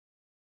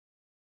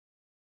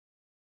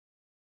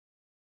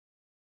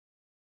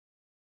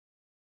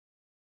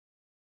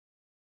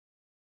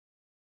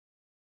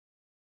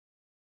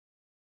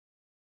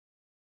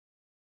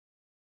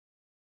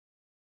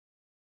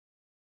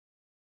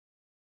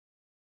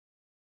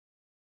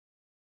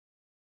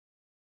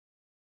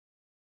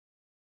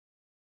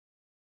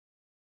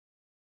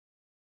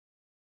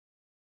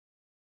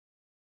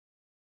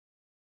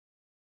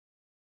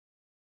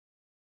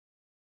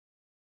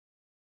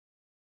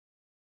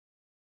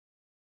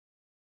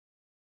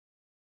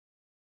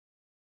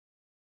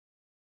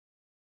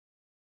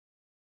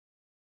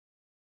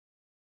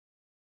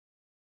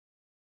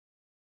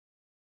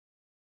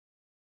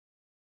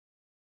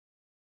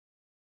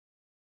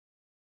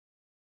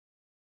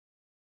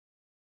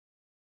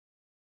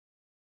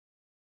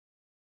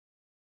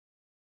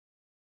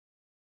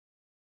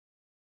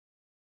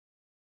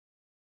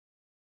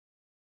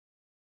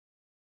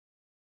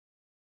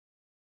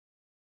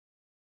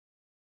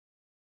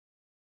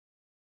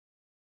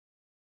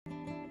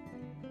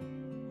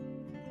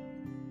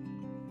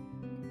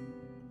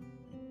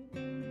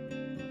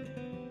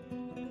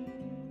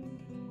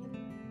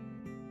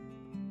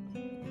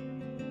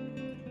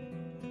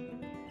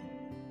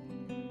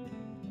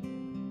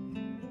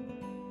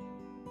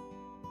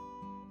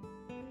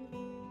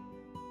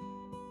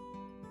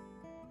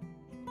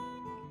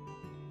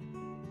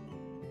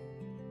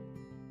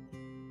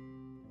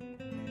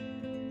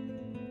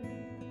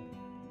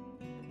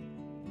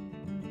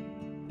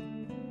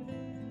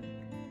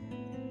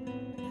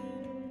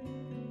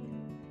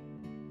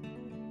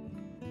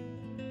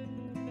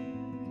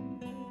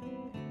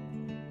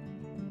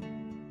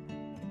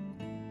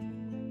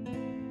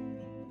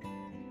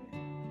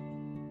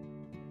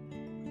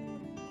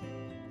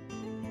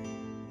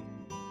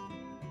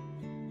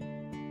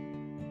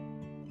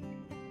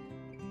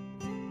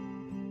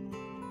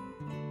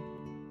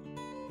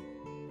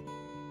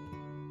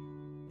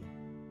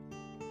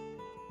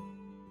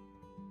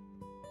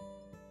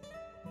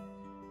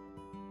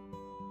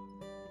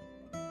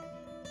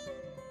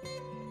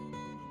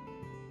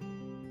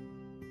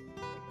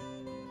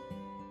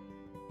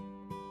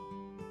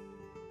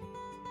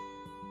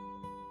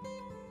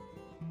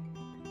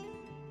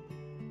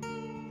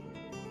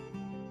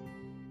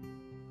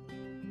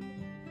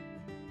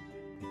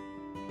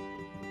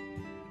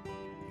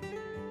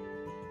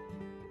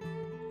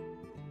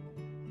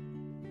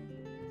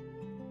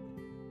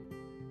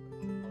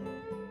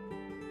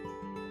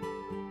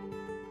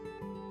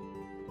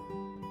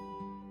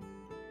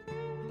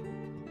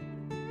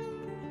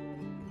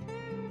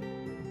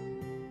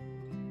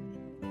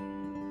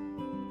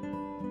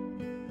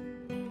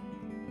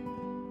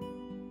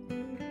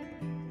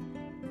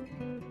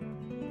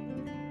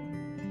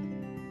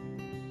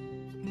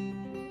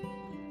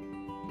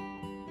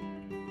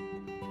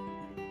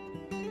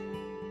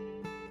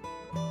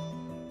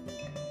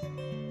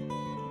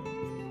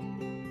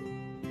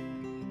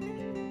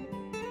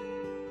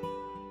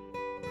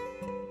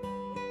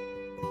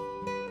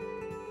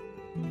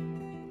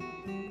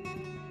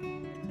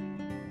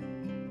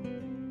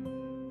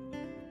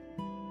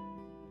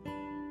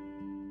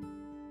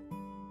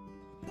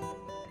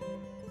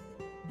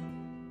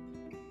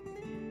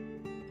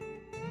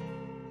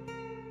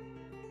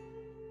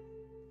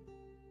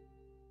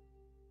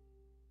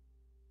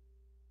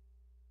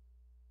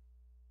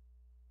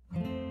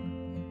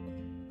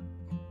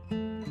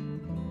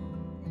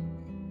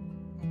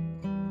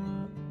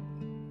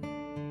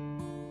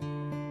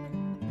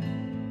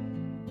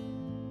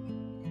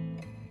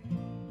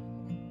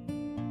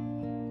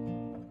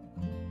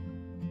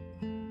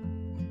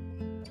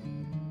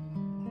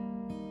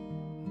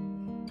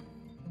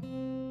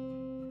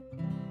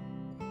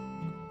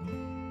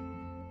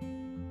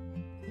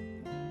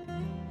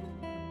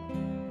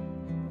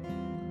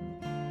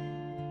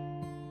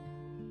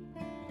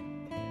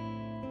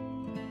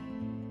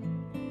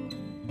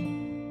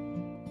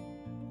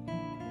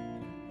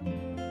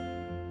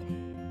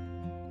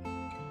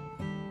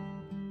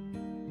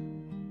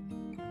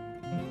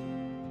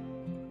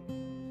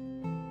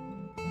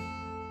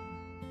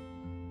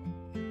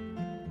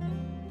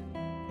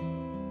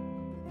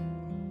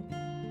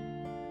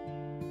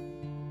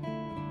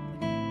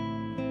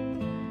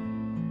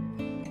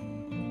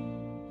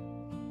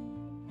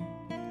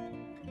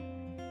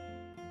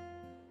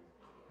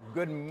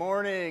Good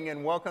morning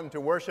and welcome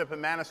to worship at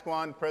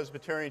Manasquan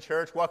Presbyterian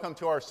Church. Welcome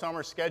to our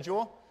summer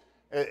schedule.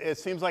 It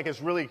seems like it's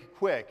really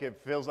quick.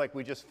 It feels like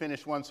we just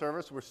finished one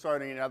service. We're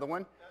starting another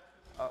one.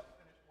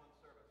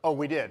 Oh,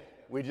 we did.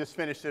 We just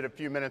finished it a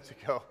few minutes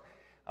ago.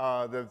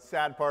 The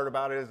sad part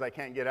about it is I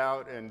can't get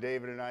out, and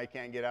David and I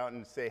can't get out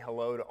and say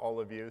hello to all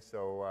of you.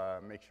 So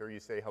make sure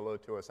you say hello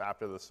to us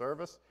after the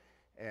service.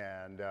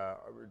 And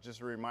just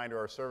a reminder,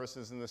 our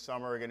services in the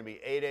summer are going to be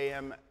 8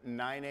 a.m.,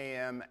 9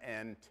 a.m.,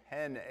 and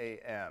 10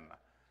 a.m.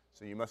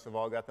 So you must have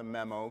all got the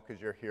memo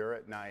because you're here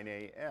at 9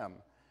 a.m.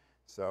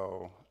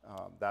 So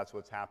that's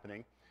what's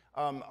happening.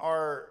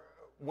 Our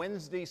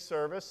Wednesday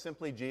service,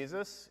 Simply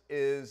Jesus,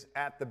 is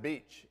at the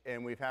beach.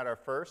 And we've had our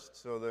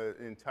first. So the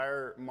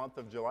entire month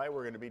of July,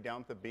 we're going to be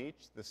down at the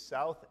beach, the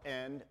south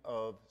end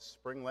of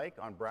Spring Lake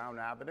on Brown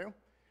Avenue.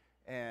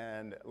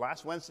 And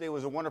last Wednesday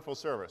was a wonderful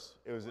service.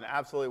 It was an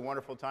absolutely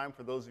wonderful time.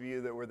 For those of you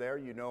that were there,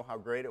 you know how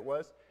great it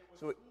was.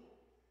 So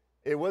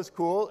it was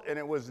cool and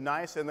it was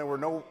nice, and there were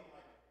no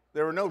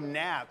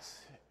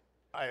gnats.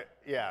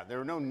 There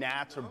were no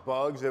gnats or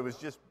bugs. It was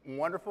just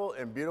wonderful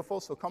and beautiful.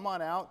 So come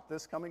on out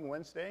this coming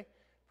Wednesday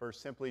for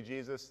Simply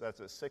Jesus.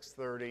 That's at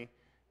 6:30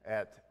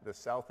 at the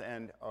south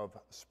end of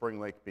Spring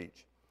Lake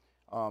Beach.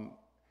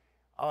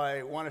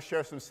 I want to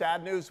share some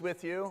sad news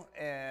with you,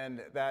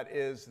 and that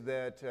is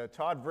that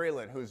Todd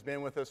Vreeland, who's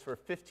been with us for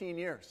 15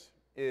 years,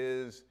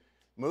 is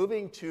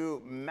moving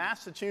to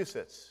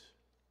Massachusetts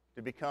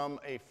to become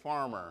a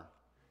farmer.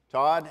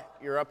 Todd,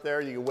 you're up there.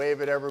 You can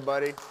wave at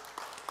everybody.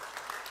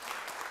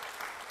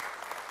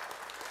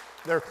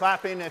 They're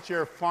clapping at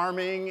your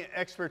farming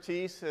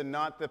expertise and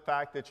not the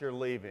fact that you're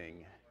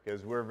leaving,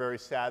 because we're very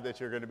sad that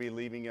you're going to be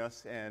leaving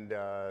us,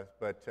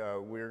 but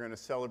we're going to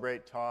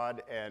celebrate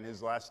Todd, and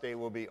his last day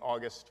will be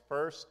August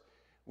 1st.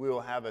 We will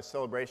have a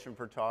celebration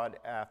for Todd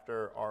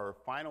after our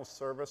final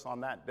service on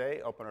that day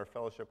up in our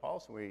fellowship hall,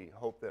 so we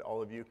hope that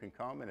all of you can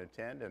come and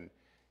attend, and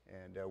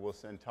we'll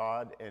send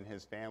Todd and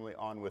his family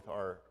on with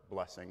our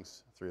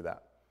blessings through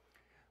that.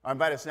 I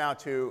invite us now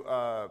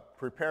to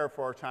prepare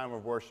for our time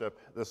of worship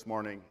this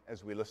morning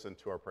as we listen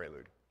to our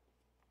prelude.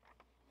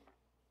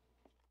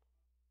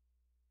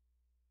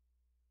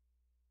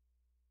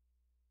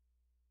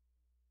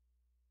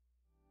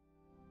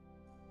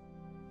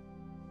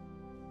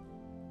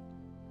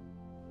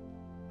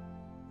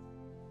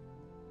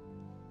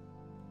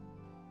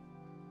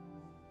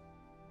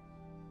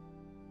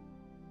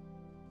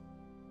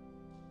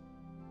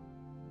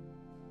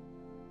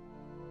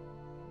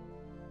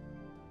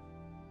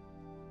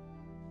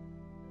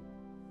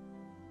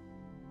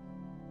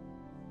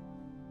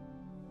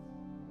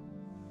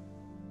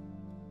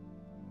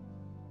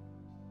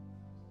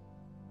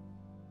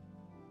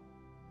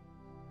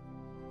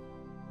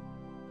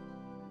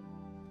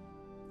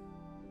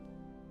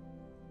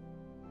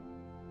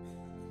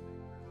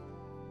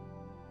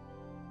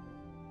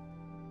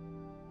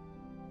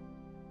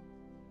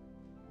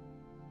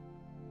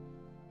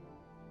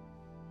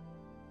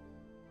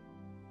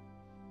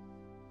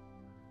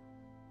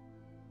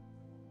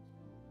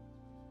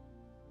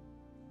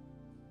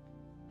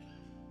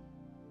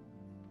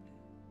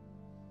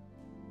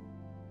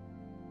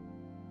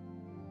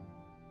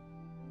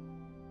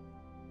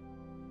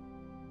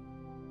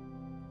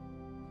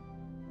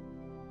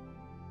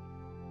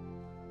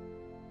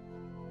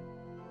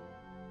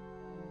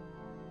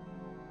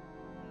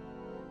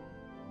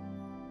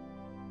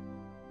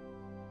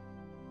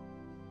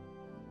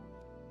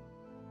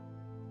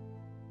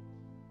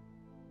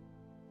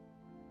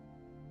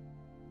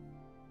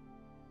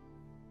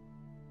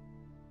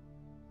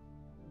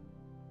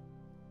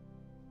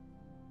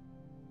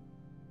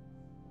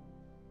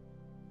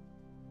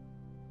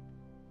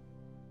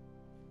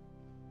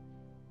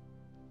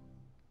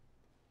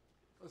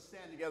 Let's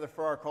stand together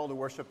for our call to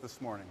worship this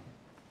morning.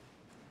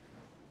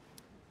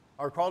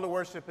 Our call to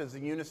worship is a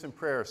unison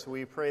prayer, so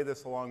we pray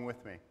this along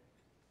with me.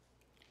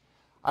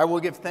 I will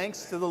give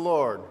thanks to the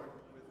Lord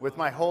with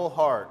my whole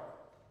heart.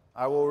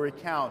 I will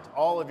recount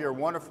all of your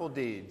wonderful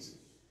deeds.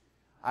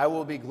 I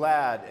will be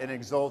glad and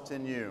exult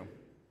in you.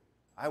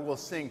 I will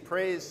sing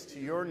praise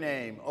to your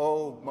name,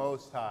 O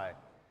Most High.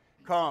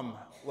 Come,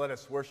 let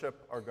us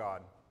worship our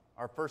God.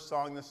 Our first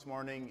song this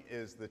morning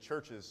is the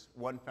church's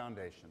One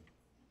Foundation.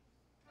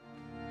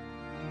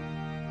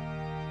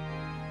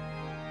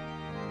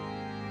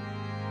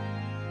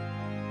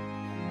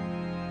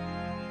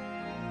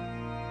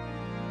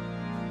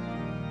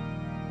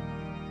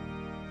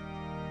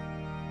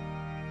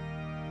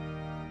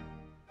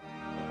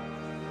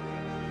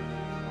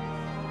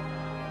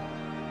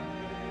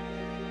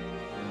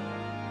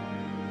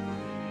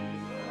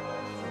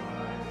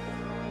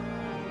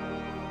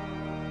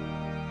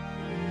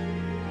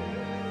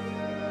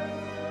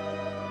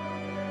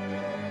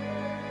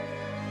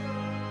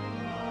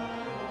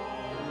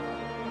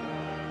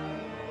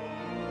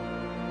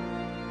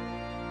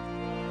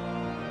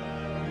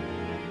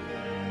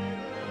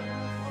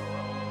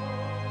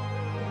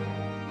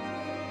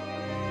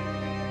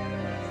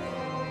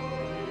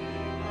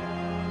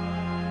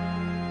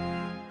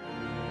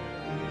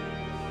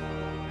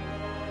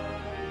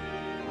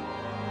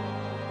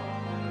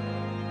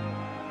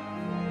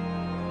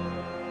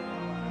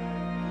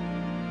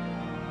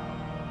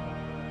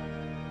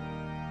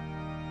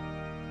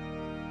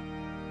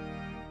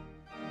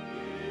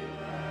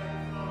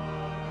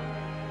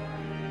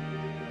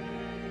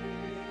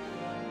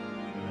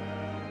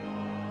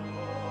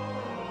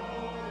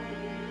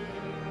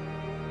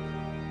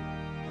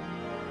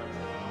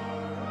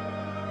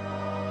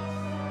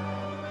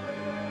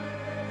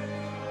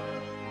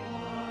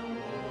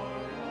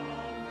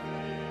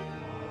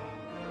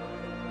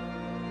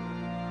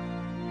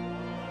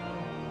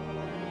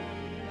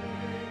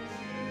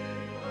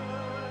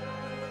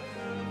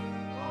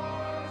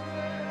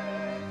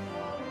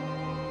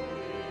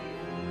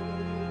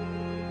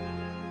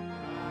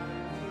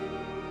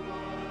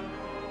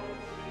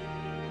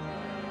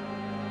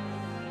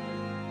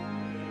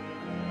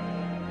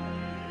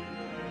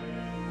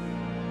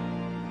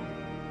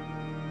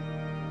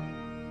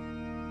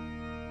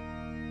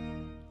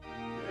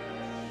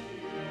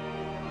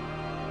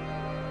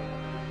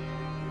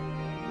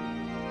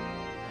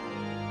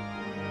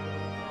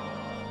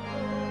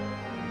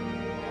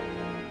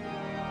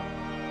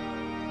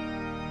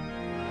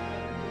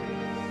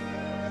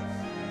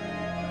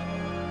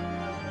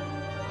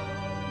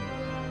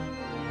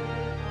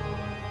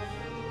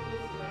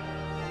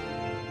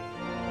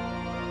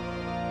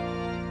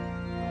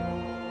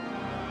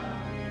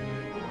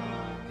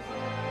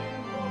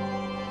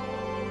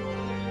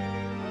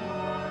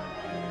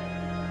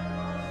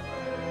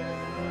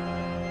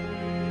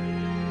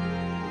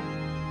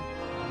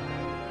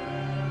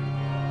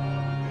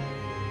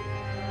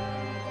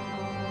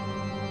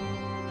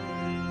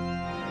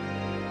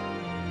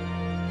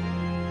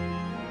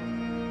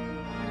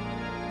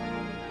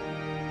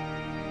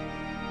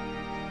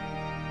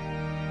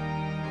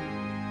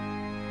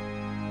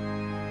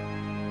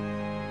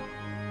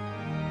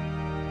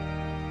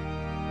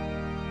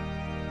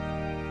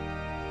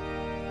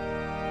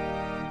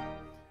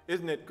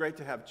 Isn't it great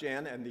to have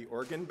Jan and the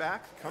organ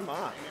back? Come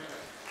on.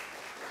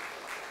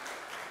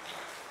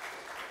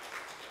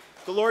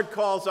 The Lord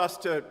calls us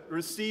to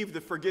receive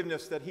the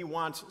forgiveness that he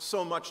wants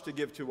so much to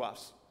give to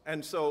us.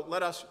 And so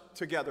let us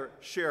together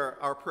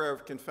share our prayer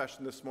of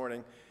confession this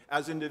morning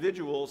as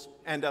individuals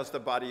and as the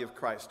body of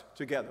Christ.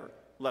 Together,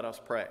 let us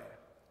pray.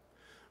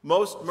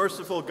 Most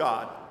merciful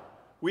God,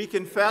 we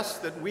confess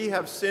that we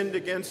have sinned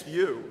against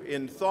you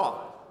in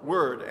thought,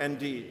 word, and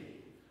deed,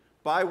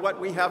 by what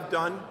we have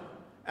done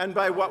and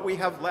by what we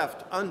have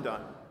left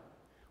undone.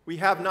 We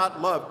have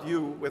not loved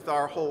you with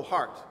our whole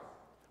heart.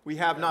 We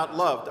have not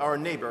loved our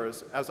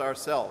neighbors as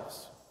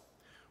ourselves.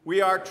 We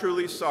are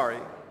truly sorry,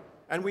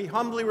 and we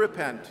humbly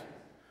repent.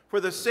 For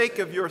the sake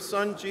of your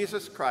Son,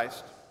 Jesus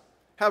Christ,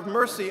 have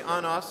mercy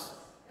on us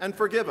and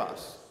forgive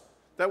us,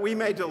 that we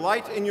may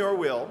delight in your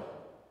will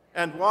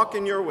and walk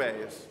in your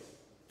ways,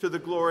 to the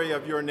glory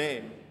of your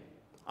name.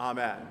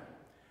 Amen.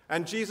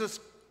 And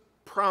Jesus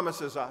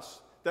promises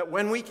us that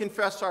when we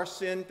confess our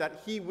sin,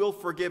 that he will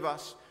forgive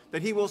us,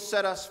 that he will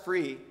set us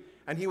free,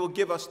 and he will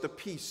give us the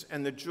peace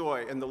and the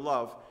joy and the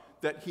love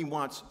that he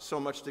wants so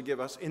much to give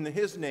us. In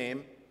his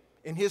name,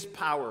 in his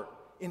power,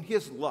 in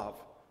his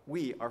love,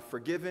 we are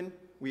forgiven,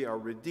 we are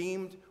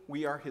redeemed,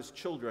 we are his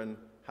children.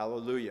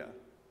 Hallelujah.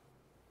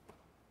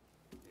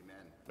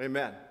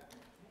 Amen.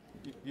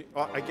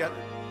 I get.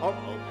 Oh.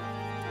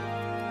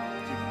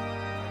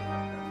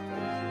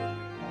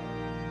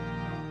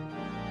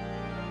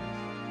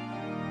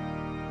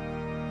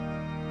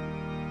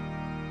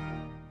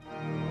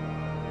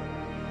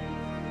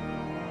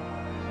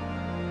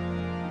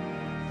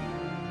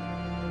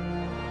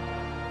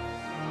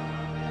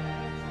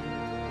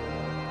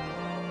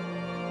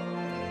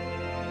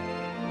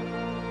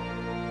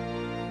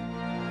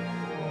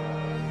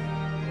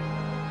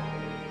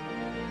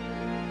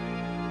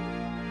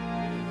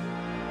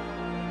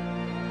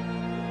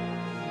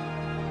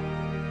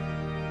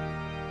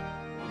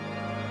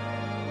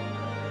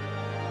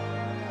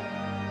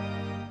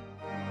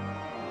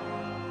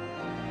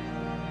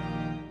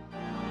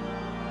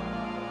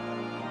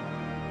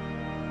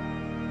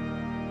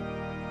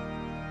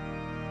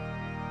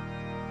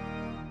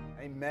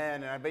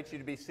 Amen. And I invite you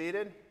to be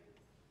seated.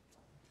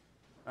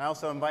 I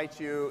also invite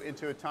you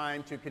into a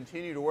time to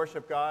continue to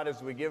worship God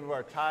as we give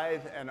our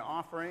tithe and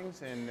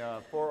offerings. And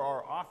for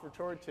our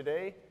offertory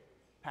today,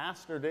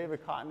 Pastor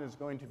David Cotton is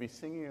going to be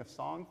singing a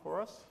song for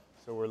us.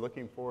 So we're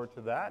looking forward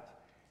to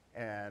that.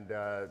 And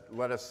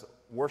let us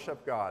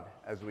worship God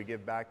as we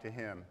give back to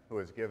him who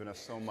has given us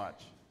so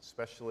much,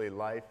 especially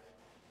life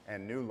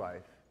and new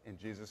life in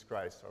Jesus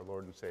Christ, our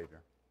Lord and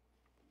Savior.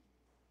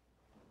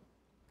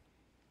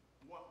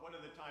 One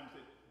of the times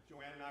that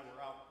Joanne and I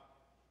were out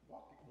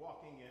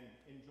walking and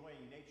enjoying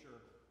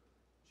nature,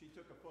 she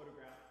took a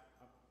photograph,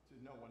 to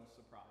no one's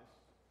surprise.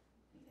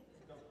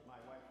 My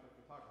wife's a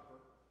photographer.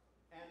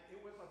 And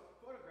it was a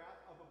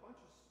photograph of a bunch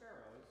of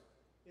sparrows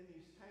in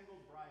these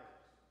tangled briars.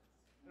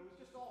 And it was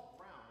just all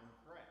brown and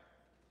gray.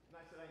 And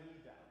I said, I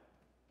need that.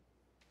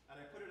 And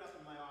I put it up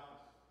in my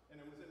office. And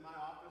it was in my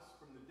office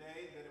from the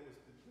day that it was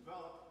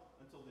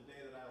developed until the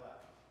day that I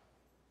left.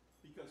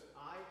 Because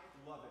I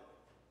love it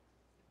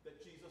that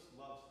Jesus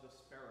loves the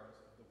sparrows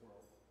of the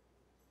world.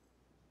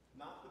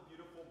 Not the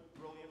beautiful,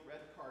 brilliant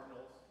red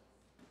cardinals,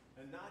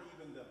 and not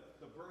even the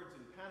birds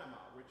in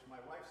Panama, which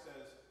my wife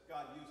says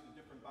God used a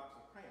different box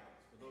of crayons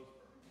for those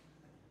birds.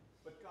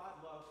 But God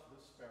loves the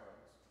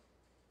sparrows.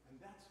 And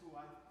that's who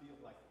I feel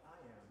like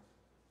I am,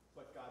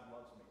 but God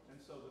loves me.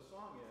 And so the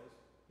song is,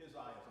 His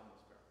Eye is on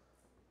the Sparrow.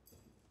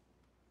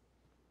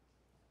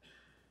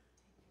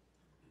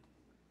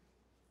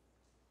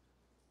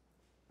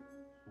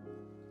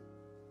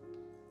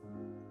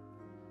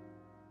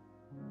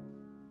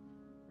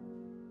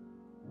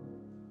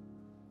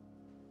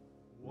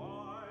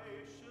 Why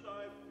should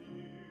I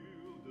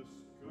feel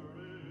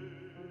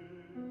discouraged?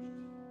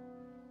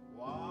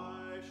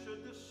 Why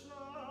should the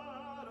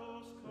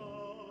shadows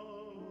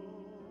come?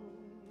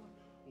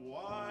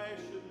 Why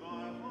should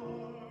my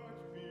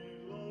heart be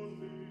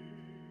lonely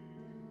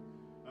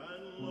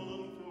and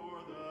long for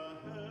the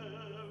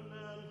heaven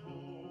and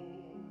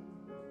home?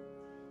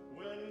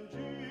 When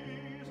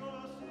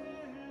Jesus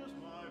is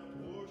my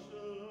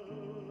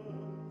portion,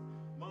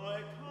 my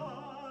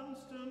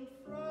constant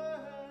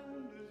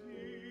friend is he.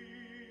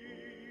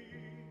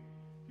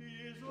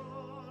 His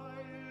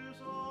eye is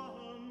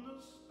on the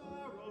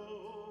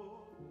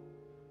sparrow,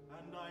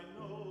 and I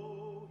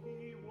know he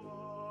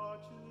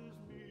watches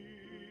me.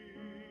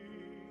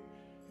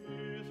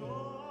 His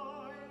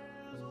eye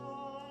is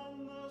on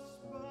the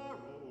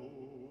sparrow,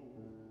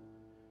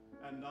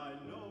 and I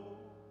know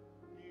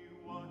he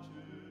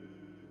watches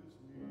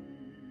me.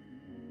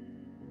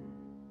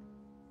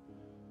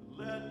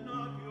 Let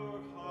not your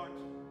heart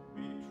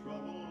be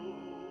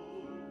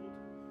troubled.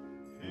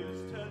 His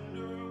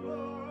tender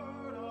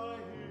word I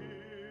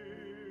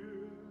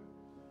hear,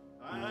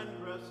 and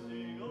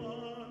resting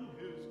on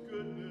his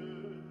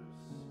goodness,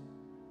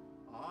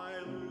 I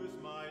lose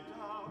my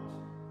doubt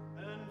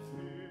and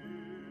fear.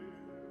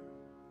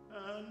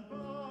 And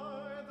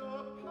by the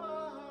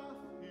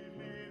path he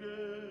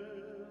leadeth,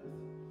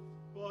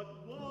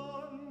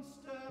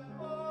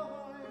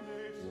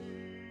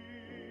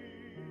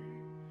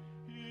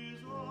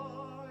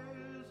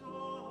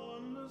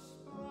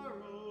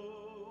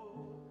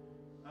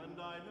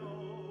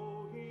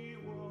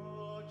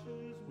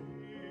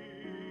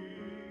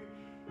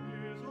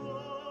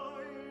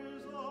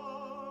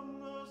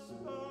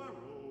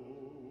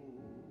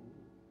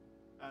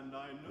 and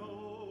I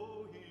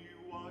know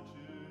He watches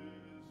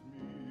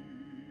me.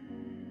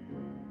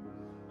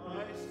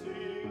 I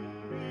sing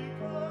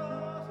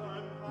because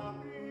I'm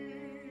happy.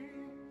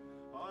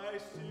 I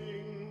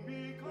sing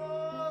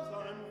because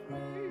I'm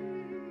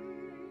free.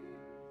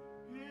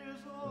 His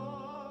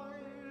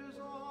eye is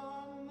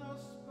on the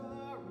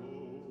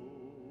sparrow,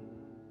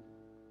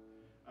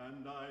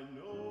 and I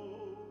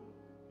know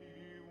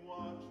He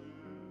watches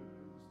me.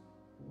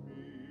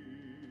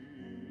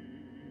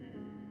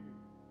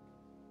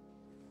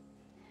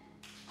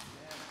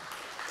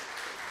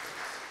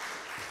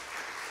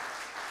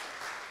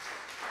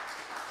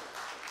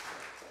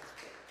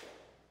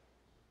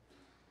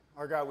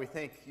 Our God, we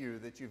thank you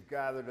that you've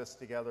gathered us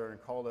together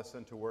and called us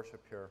into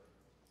worship here.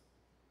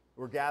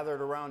 We're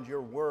gathered around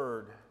your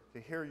word to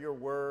hear your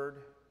word,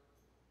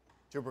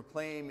 to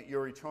proclaim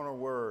your eternal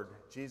word,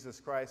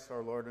 Jesus Christ,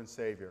 our Lord and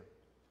Savior.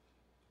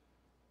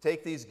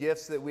 Take these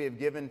gifts that we have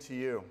given to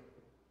you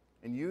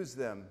and use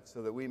them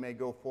so that we may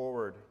go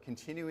forward,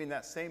 continuing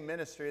that same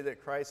ministry that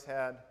Christ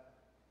had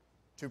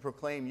to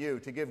proclaim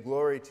you, to give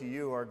glory to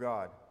you, our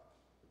God.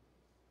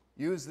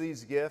 Use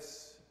these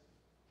gifts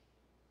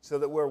so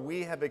that where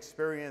we have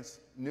experienced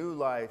new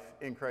life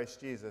in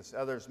Christ Jesus,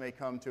 others may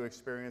come to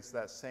experience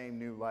that same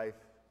new life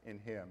in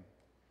Him.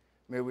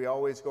 May we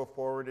always go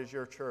forward as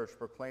your church,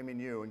 proclaiming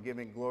you and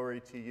giving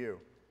glory to you,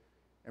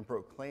 and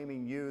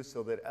proclaiming you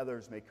so that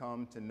others may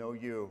come to know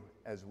you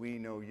as we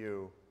know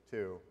you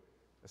too,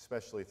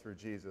 especially through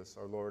Jesus,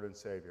 our Lord and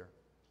Savior.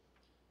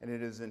 And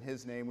it is in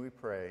His name we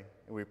pray,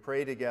 and we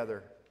pray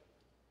together,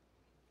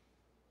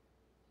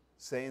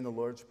 saying the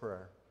Lord's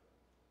Prayer.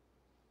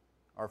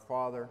 Our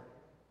Father,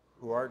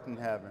 who art in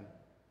heaven,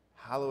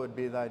 hallowed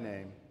be thy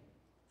name.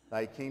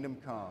 Thy kingdom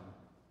come,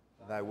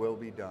 thy will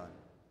be done,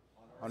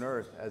 on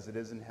earth as it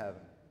is in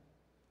heaven.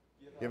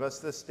 Give us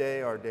this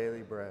day our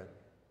daily bread,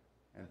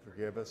 and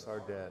forgive us our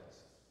debts,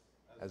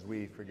 as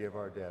we forgive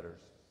our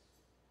debtors.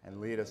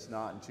 And lead us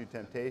not into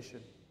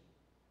temptation,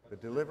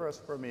 but deliver us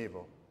from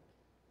evil.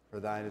 For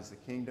thine is the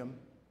kingdom,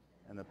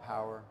 and the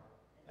power,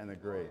 and the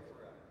grace.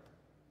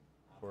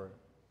 For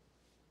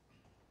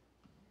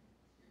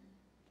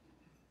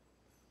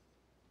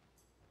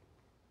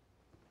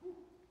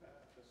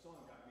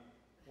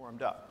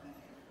warmed up.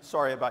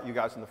 Sorry about you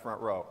guys in the front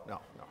row.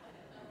 No.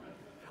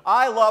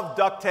 I love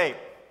duct tape,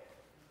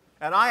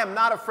 and I am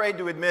not afraid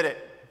to admit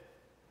it.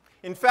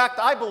 In fact,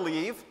 I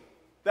believe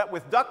that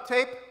with duct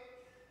tape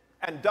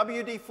and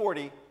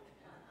WD-40,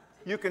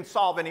 you can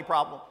solve any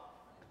problem.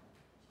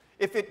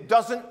 If it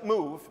doesn't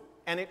move,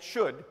 and it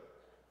should,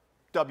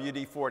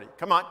 WD-40.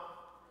 Come on.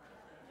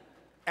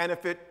 And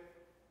if it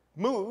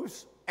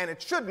moves, and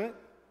it shouldn't,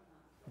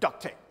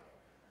 duct tape.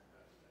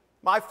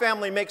 My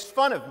family makes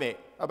fun of me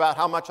about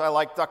how much I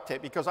like duct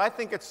tape because I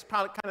think it's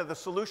kind of the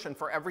solution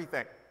for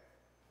everything.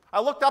 I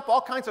looked up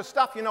all kinds of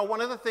stuff. You know,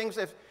 one of the things,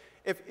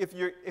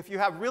 if you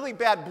have really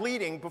bad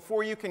bleeding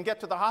before you can get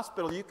to the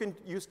hospital, you can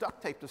use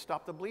duct tape to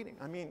stop the bleeding.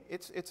 I mean,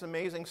 it's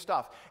amazing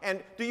stuff.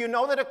 And do you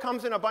know that it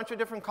comes in a bunch of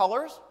different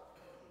colors?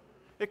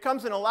 It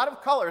comes in a lot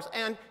of colors,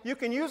 and you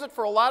can use it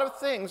for a lot of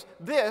things.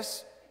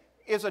 This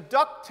is a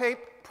duct tape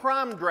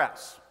prom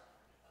dress.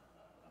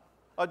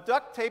 A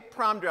duct tape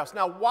prom dress.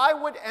 Now, why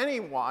would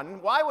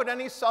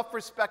any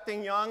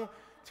self-respecting young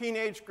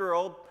teenage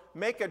girl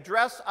make a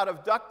dress out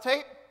of duct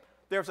tape?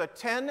 There's a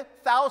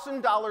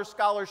 $10,000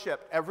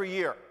 scholarship every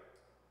year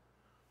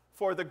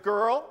for the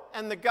girl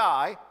and the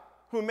guy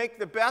who make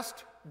the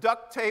best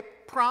duct tape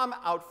prom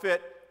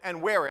outfit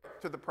and wear it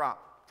to the prom.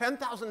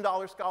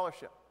 $10,000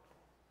 scholarship.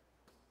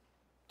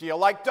 Do you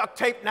like duct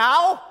tape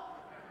now?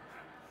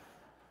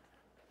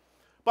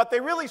 But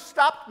they really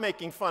stopped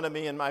making fun of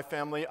me and my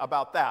family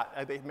about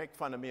that. They make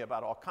fun of me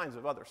about all kinds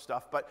of other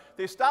stuff, but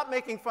they stopped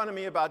making fun of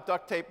me about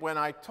duct tape when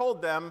I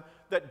told them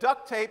that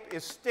duct tape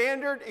is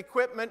standard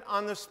equipment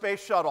on the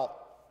space shuttle.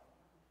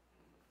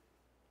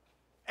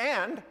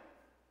 And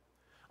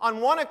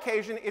on one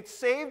occasion, it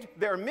saved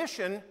their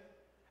mission,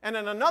 and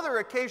on another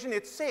occasion,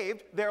 it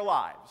saved their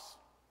lives.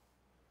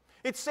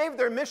 It saved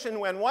their mission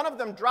when one of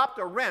them dropped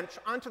a wrench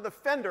onto the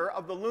fender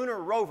of the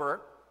lunar rover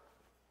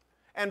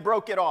and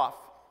broke it off.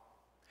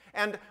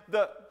 And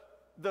the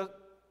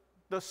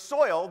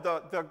soil,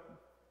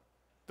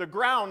 the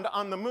ground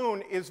on the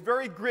moon is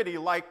very gritty,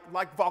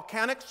 like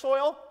volcanic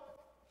soil.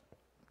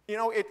 You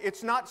know,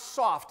 it's not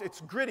soft,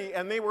 it's gritty,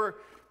 and they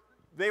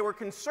were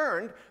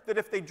concerned that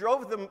if they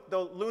drove the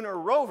lunar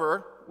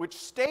rover, which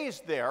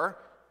stays there,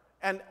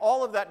 and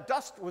all of that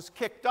dust was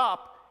kicked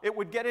up, it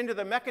would get into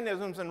the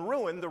mechanisms and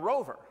ruin the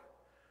rover.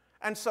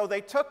 And so they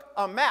took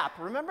a map.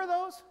 Remember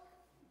those?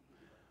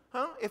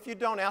 Huh? If you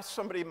don't, ask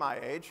somebody my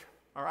age,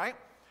 all right?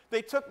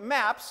 They took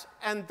maps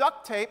and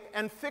duct tape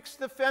and fixed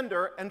the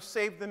fender and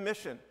saved the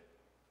mission.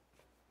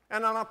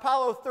 And on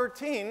Apollo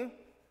 13,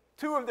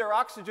 2 of their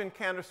oxygen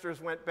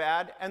canisters went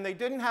bad, and they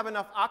didn't have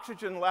enough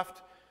oxygen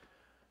left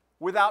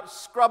without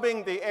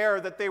scrubbing the air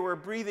that they were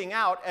breathing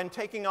out and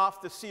taking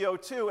off the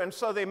CO2. And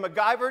so they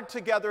MacGyvered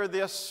together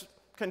this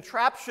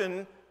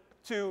contraption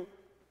to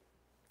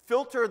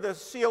filter the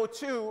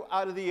CO2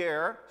 out of the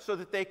air so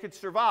that they could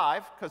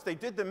survive, because they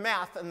did the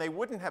math and they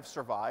wouldn't have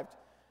survived.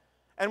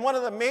 And one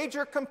of the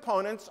major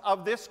components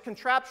of this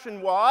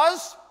contraption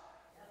was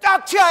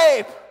duct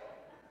tape.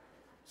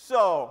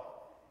 So,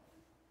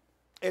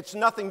 it's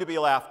nothing to be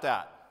laughed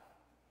at.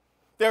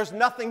 There's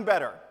nothing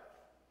better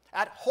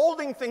at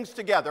holding things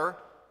together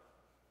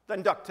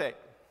than duct tape.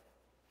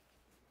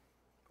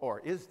 Or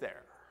is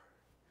there?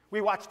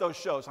 We watch those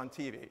shows on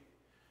TV.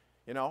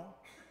 You know,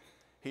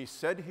 he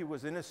said he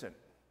was innocent,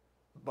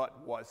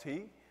 but was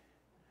he?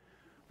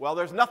 Well,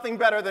 there's nothing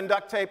better than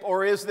duct tape,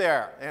 or is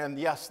there? And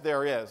yes,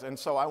 there is. And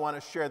so I want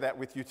to share that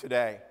with you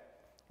today.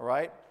 All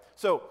right?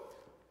 So,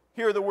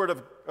 hear the word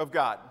of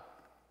God.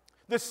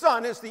 The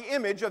Son is the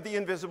image of the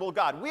invisible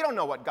God. We don't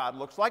know what God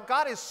looks like.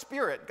 God is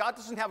spirit. God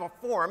doesn't have a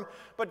form,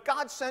 but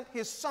God sent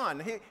his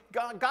Son.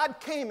 God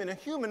came in a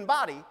human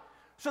body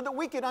so that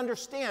we could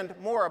understand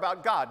more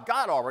about God.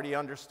 God already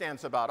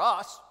understands about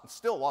us and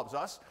still loves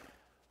us,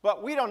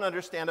 but we don't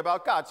understand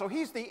about God. So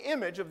he's the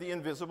image of the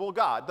invisible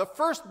God, the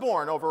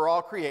firstborn over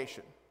all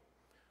creation.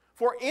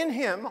 For in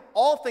him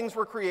all things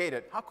were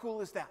created. How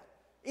cool is that?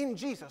 In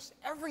Jesus,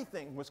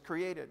 everything was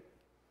created.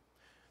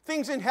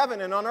 Things in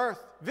heaven and on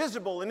earth,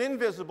 visible and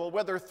invisible,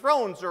 whether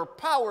thrones or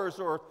powers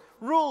or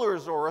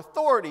rulers or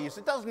authorities.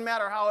 It doesn't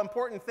matter how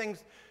important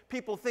things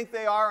people think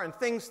they are and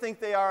things think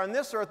they are on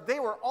this earth.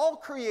 They were all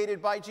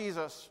created by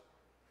Jesus.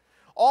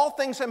 All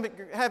things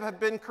have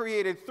been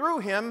created through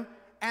him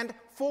and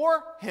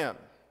for him.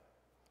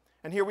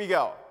 And here we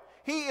go.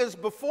 He is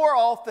before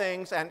all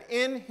things, and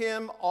in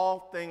him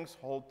all things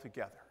hold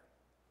together.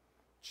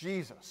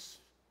 Jesus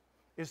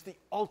is the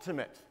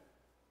ultimate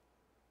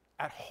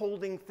at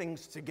holding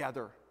things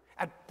together,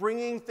 at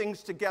bringing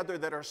things together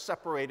that are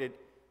separated,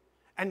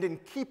 and in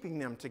keeping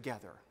them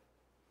together.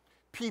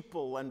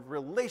 People and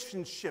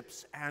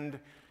relationships and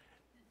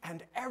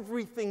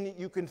everything that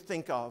you can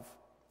think of.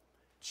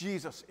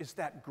 Jesus is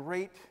that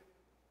great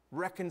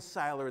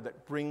reconciler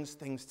that brings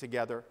things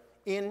together.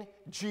 In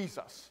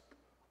Jesus,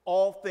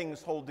 all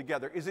things hold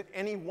together. Is it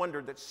any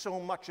wonder that so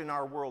much in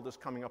our world is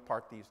coming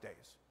apart these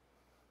days?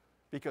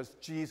 Because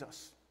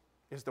Jesus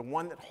is the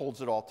one that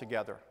holds it all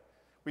together.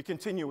 We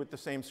continue with the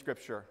same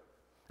scripture.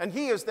 And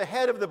he is the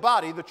head of the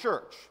body, the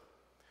church.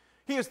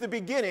 He is the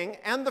beginning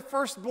and the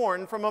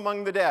firstborn from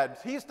among the dead.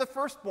 He's the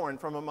firstborn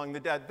from among the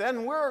dead.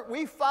 Then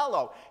we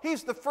follow.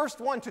 He's the first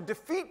one to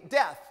defeat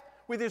death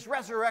with his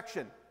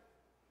resurrection.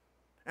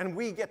 And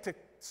we get to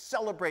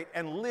celebrate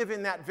and live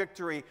in that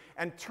victory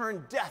and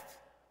turn death,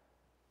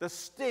 the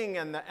sting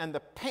and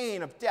the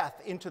pain of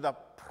death, into the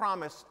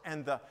promise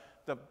and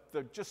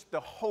just the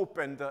hope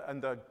and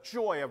the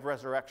joy of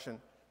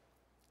resurrection.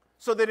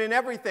 So that in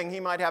everything he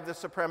might have the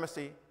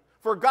supremacy.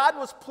 For God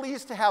was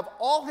pleased to have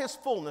all his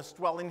fullness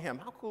dwell in him.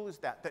 How cool is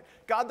that? That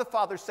God the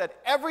Father said,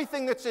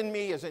 everything that's in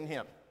me is in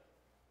him.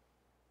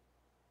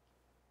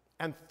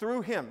 And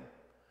through him,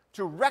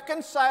 to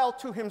reconcile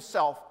to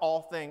himself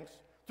all things.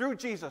 Through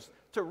Jesus,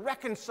 to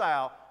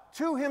reconcile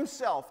to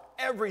himself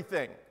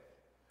everything.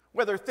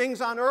 Whether things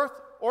on earth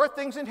or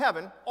things in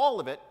heaven, all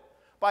of it,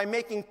 by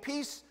making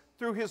peace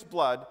through his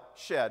blood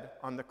shed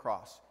on the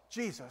cross.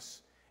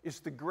 Jesus is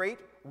the great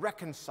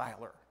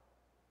reconciler.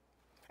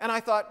 And I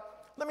thought,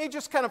 let me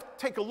just kind of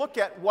take a look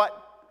at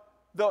what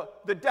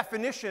the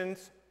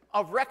definitions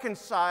of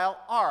reconcile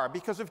are.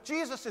 Because if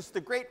Jesus is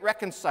the great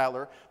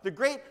reconciler, the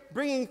great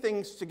bringing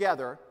things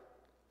together,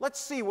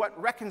 let's see what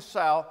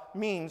reconcile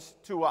means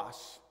to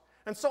us.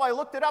 And so I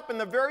looked it up, and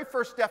the very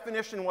first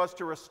definition was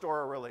to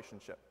restore a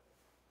relationship.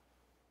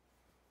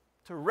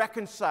 To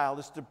reconcile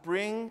is to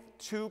bring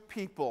two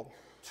people,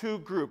 two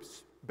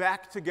groups,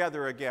 back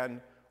together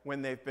again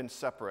when they've been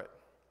separate.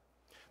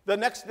 The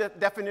next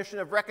definition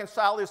of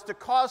reconcile is to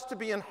cause to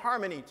be in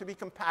harmony, to be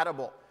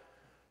compatible,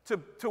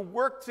 to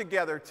work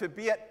together, to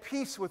be at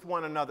peace with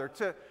one another,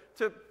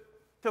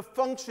 to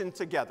function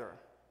together,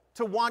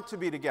 to want to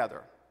be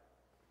together.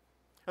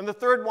 And the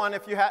third one,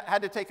 if you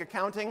had to take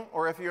accounting,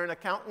 or if you're an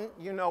accountant,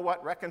 you know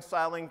what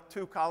reconciling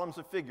two columns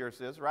of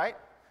figures is, right?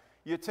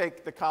 You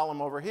take the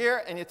column over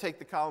here, and you take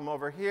the column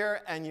over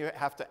here, and you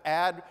have to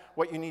add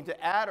what you need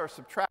to add or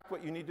subtract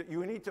what you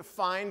need to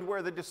find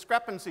where the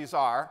discrepancies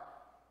are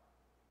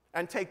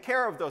and take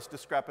care of those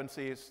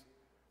discrepancies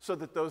so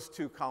that those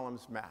two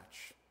columns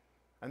match.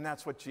 And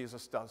that's what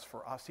Jesus does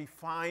for us. He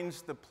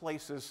finds the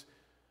places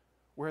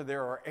where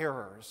there are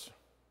errors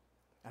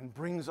and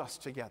brings us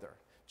together.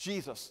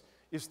 Jesus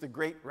is the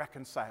great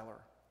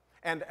reconciler.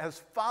 And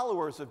as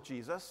followers of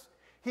Jesus,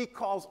 he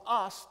calls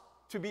us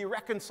to be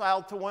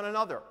reconciled to one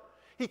another.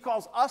 He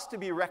calls us to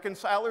be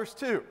reconcilers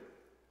too.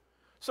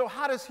 So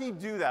how does he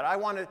do that?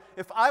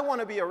 If I want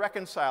to be a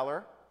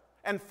reconciler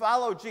and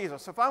follow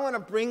Jesus, if I want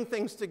to bring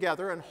things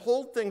together and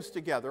hold things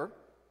together,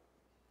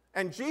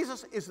 and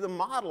Jesus is the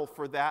model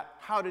for that,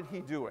 how did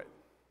he do it?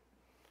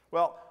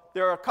 Well,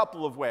 there are a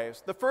couple of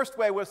ways. The first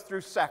way was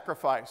through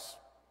sacrifice.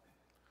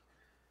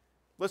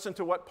 Listen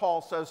to what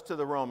Paul says to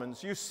the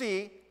Romans. You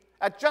see,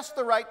 at just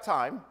the right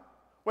time,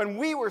 when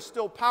we were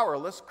still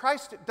powerless,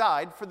 Christ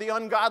died for the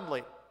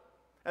ungodly.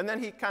 And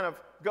then he kind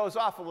of goes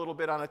off a little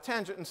bit on a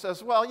tangent and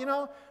says, well, you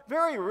know,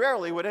 very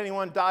rarely would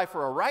anyone die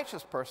for a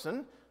righteous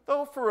person,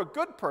 though for a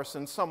good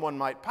person someone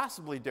might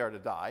possibly dare to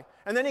die.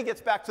 And then he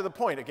gets back to the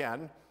point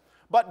again.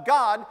 But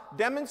God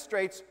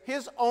demonstrates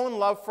his own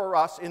love for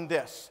us in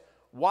this: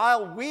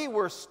 while we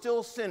were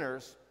still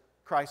sinners,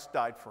 Christ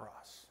died for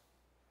us.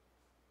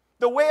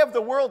 The way of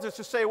the world is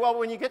to say, well,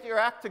 when you get your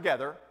act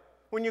together,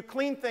 when you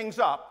clean things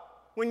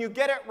up, when you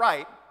get it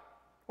right,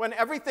 when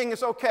everything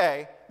is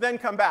okay, then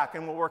come back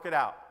and we'll work it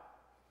out.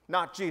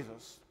 Not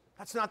Jesus.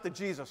 That's not the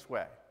Jesus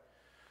way.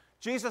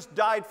 Jesus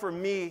died for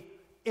me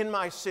in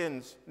my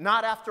sins,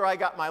 not after I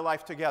got my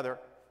life together.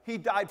 He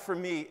died for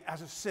me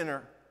as a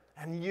sinner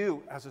and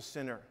you as a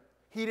sinner.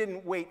 He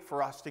didn't wait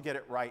for us to get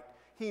it right.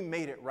 He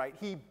made it right.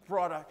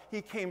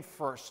 He came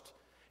first.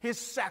 His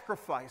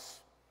sacrifice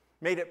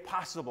made it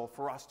possible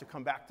for us to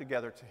come back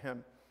together to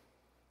him,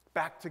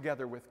 back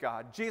together with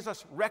God.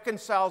 Jesus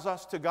reconciles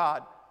us to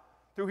God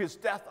through his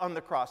death on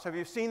the cross. Have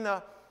you seen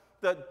the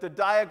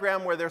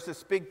diagram where there's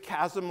this big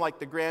chasm like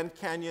the Grand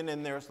Canyon,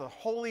 and there's the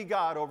holy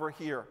God over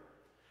here,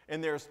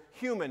 and there's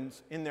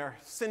humans in their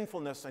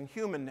sinfulness and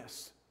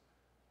humanness?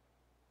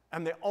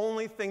 And the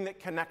only thing that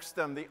connects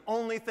them, the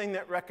only thing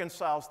that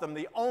reconciles them,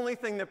 the only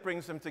thing that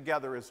brings them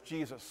together is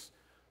Jesus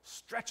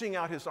stretching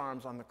out his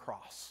arms on the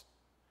cross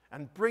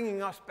and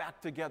bringing us back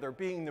together,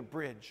 being the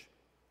bridge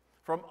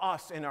from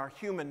us in our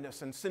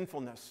humanness and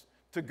sinfulness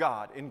to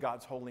God in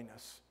God's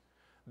holiness.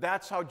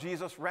 That's how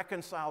Jesus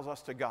reconciles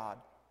us to God.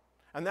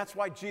 And that's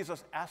why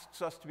Jesus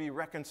asks us to be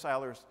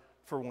reconcilers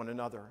for one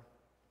another.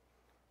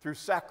 Through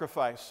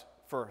sacrifice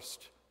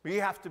first. We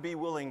have to be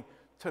willing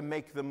to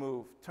make the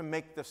move, to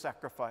make the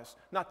sacrifice,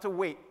 not to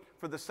wait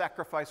for the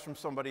sacrifice from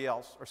somebody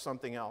else or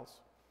something else.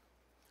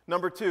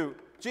 Number two,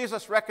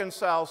 Jesus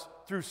reconciles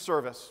through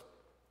service.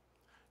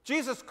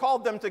 Jesus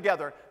called them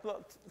together.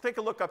 Take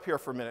a look up here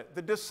for a minute.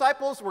 The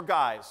disciples were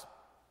guys.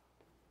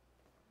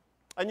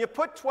 And you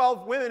put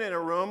 12 women in a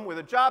room with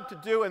a job to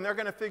do, and they're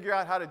going to figure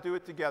out how to do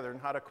it together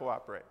and how to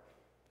cooperate.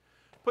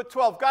 Put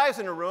 12 guys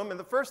in a room, and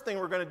the first thing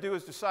we're going to do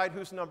is decide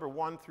who's number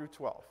 1 through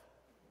 12.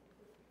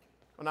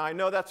 Well, now, I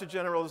know that's a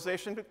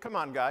generalization, but come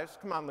on, guys.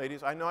 Come on,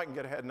 ladies. I know I can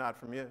get a head nod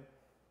from you.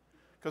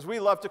 Because we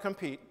love to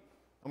compete,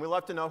 and we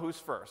love to know who's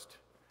first.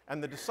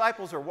 And the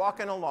disciples are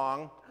walking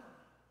along,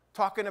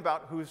 talking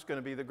about who's going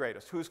to be the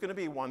greatest, who's going to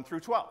be 1 through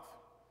 12.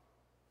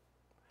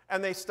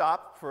 And they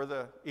stop for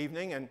the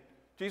evening, and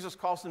Jesus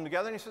calls them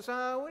together, and he says, what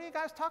are you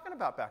guys talking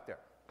about back there?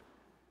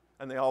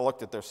 And they all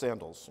looked at their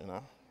sandals,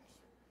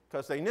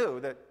 because they knew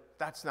that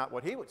that's not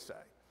what he would say.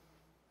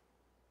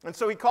 And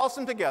so he calls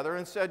them together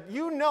and said,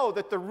 you know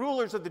that the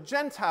rulers of the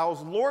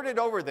Gentiles lord it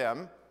over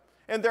them,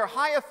 and their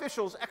high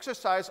officials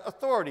exercise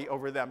authority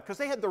over them, because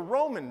they had the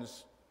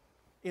Romans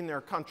in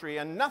their country,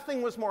 and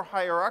nothing was more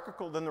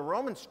hierarchical than the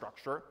Roman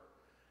structure,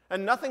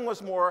 and nothing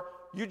was more,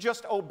 you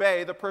just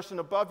obey the person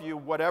above you,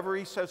 whatever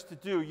he says to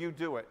do, you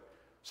do it.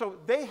 So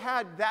they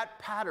had that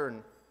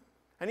pattern,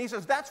 and he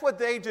says, that's what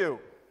they do.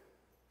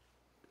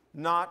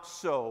 Not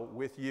so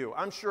with you.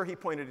 I'm sure he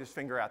pointed his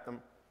finger at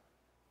them.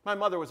 My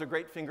mother was a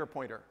great finger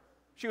pointer.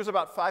 She was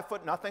about 5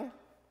 foot nothing,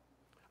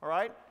 all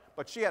right?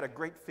 But she had a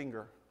great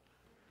finger,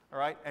 all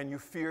right? And you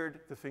feared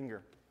the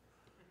finger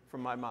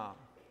from my mom,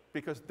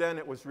 because then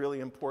it was really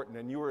important,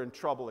 and you were in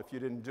trouble if you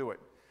didn't do it.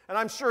 And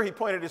I'm sure he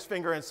pointed his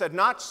finger and said,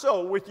 not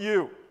so with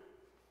you.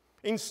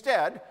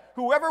 Instead,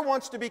 whoever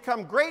wants to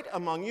become great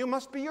among you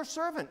must be your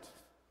servant.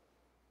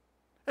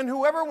 And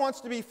whoever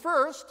wants to be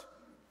first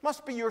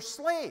must be your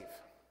slave.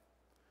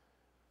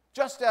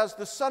 Just as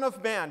the Son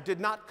of Man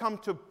did not come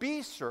to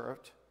be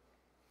served,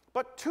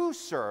 but to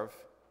serve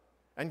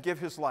and give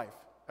his life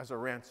as a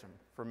ransom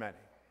for many.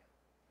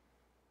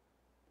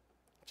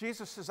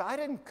 Jesus says, I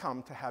didn't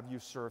come to have you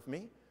serve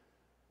me,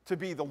 to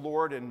be the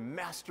Lord and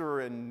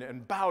master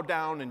and bow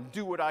down and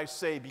do what I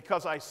say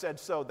because I said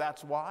so,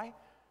 that's why.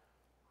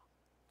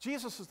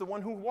 Jesus is the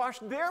one who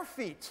washed their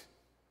feet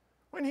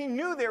when he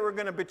knew they were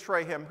going to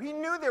betray him. He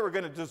knew they were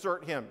going to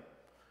desert him.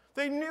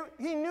 He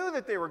knew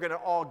that they were going to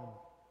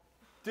all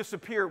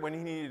disappear when he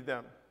needed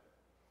them.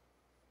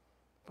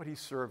 But he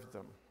served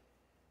them.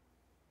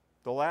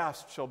 The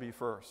last shall be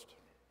first.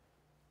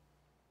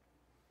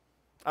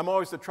 I'm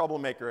always the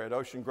troublemaker at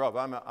Ocean Grove.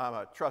 I'm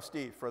a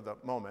trustee for the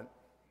moment.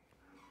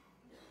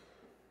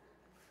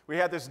 We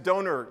had this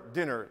donor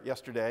dinner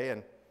yesterday,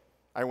 and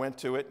I went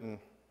to it and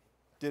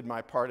did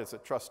my part as a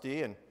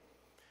trustee, and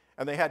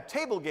they had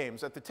table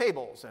games at the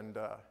tables,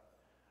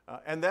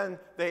 and then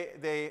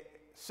they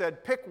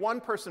said pick one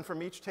person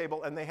from each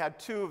table, and they had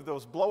 2 of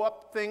those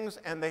blow-up things,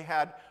 and they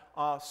had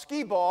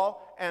skee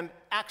ball and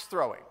axe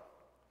throwing.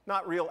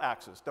 Not real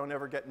axes. Don't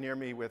ever get near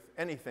me with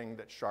anything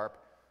that's sharp,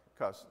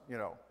 because,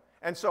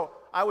 And so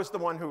I was the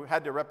one who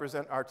had to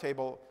represent our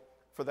table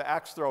for the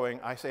axe throwing.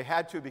 I say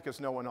had to because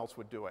no one else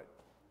would do it.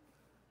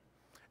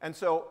 And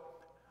so,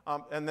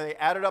 and they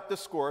added up the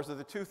scores of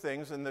the 2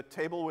 things, and the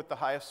table with the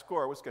highest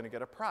score was going to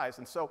get a prize.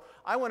 And so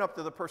I went up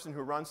to the person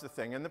who runs the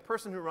thing, and the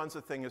person who runs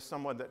the thing is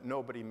someone that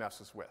nobody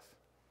messes with,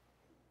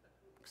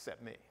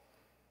 except me.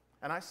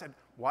 And I said,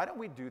 why don't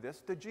we do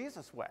this the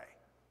Jesus way?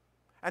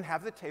 and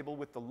have the table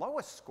with the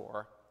lowest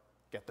score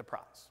get the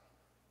prize.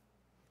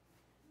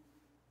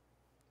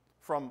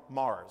 From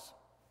Mars.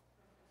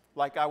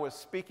 Like I was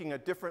speaking a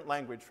different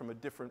language from a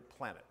different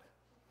planet.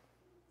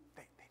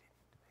 They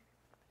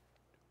didn't.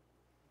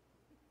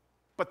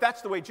 But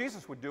that's the way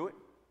Jesus would do it.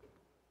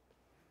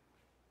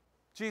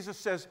 Jesus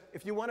says,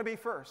 if you want to be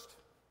first,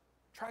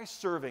 try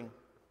serving.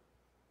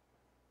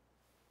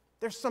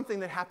 There's something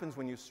that happens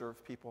when you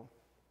serve people.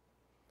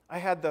 I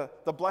had the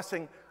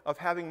blessing of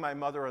having my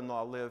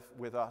mother-in-law live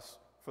with us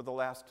for the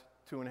last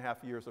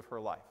 2.5 years of her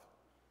life.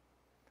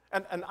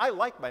 And I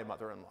like my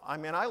mother-in-law. I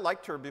mean, I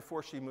liked her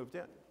before she moved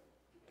in.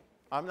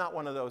 I'm not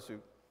one of those who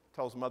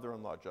tells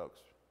mother-in-law jokes.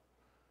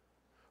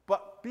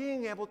 But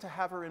being able to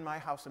have her in my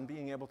house and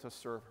being able to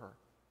serve her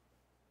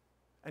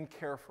and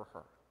care for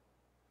her,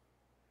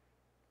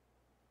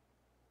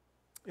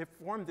 it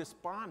formed this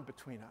bond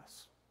between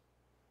us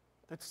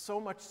that's so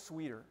much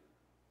sweeter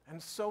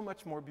and so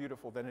much more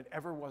beautiful than it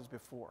ever was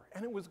before.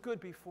 And it was good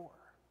before.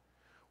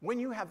 When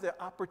you have the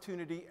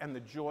opportunity and the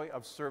joy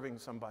of serving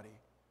somebody,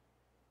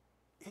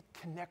 it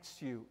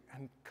connects you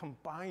and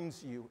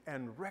combines you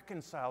and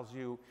reconciles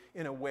you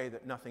in a way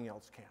that nothing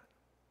else can.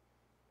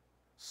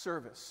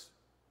 Service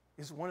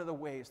is one of the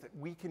ways that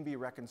we can be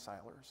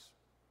reconcilers,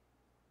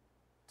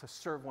 to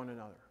serve one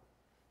another.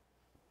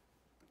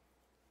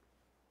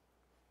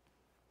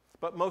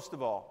 But most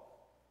of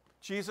all,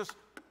 Jesus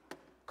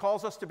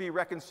calls us to be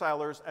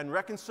reconcilers, and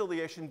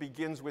reconciliation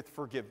begins with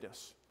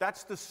forgiveness.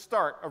 That's the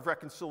start of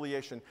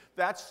reconciliation.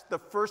 That's the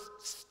first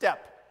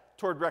step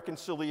toward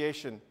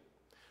reconciliation.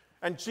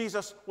 And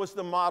Jesus was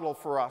the model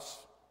for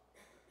us.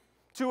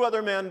 2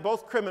 other men,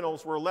 both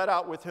criminals, were led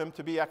out with him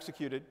to be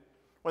executed.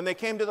 When they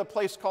came to the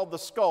place called the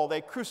Skull,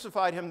 they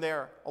crucified him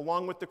there,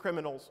 along with the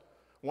criminals,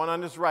 one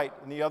on his right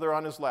and the other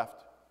on his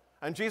left.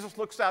 And Jesus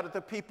looks out at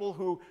the people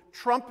who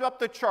trumped up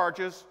the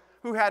charges,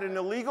 who had an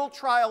illegal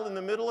trial in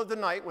the middle of the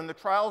night when the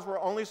trials were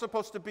only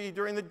supposed to be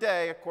during the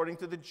day, according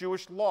to the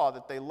Jewish law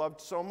that they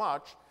loved so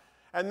much,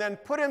 and then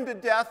put him to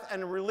death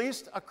and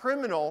released a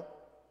criminal.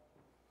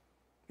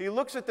 He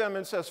looks at them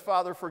and says,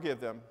 Father, forgive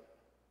them.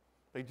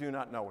 They do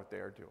not know what they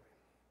are doing.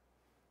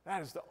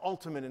 That is the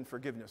ultimate in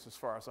forgiveness as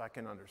far as I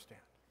can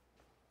understand.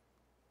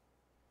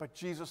 But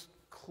Jesus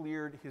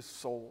cleared his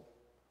soul,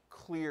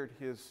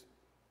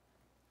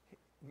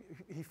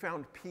 he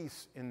found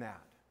peace in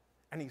that.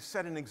 And he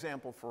set an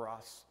example for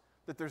us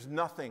that there's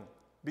nothing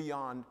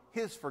beyond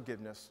his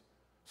forgiveness,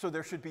 so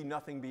there should be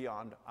nothing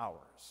beyond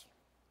ours.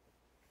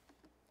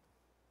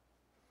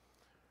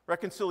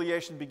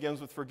 Reconciliation begins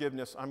with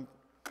forgiveness.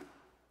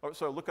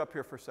 So look up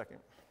here for a second.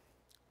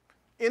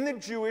 In the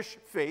Jewish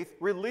faith,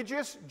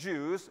 religious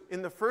Jews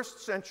in the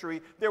first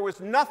century, there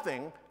was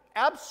nothing,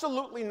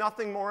 absolutely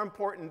nothing more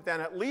important than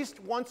at least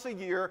once a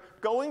year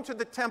going to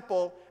the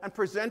temple and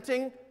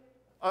presenting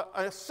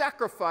a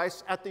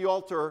sacrifice at the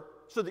altar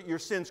so that your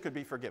sins could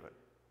be forgiven.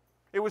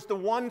 It was the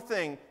one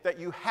thing that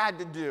you had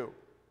to do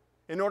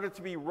in order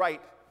to be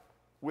right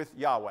with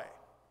Yahweh.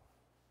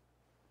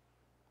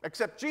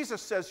 Except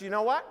Jesus says, you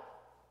know what?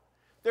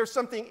 There's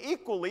something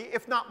equally,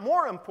 if not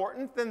more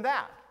important than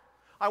that.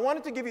 I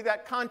wanted to give you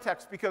that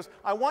context because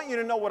I want you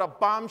to know what a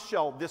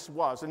bombshell this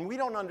was, and we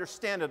don't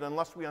understand it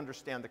unless we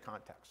understand the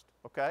context,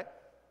 okay?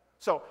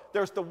 So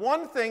there's the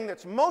one thing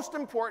that's most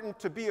important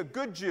to be a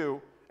good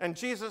Jew, and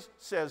Jesus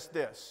says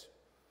this.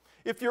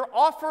 If you're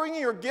offering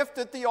your gift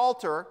at the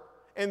altar,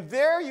 and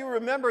there you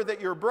remember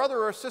that your brother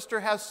or sister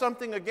has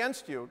something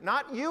against you,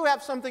 not you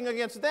have something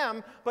against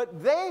them,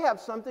 but they have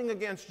something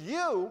against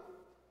you,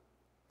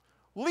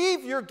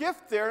 leave your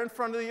gift there in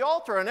front of the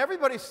altar. And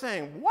everybody's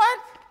saying, what?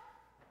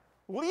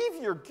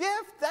 Leave your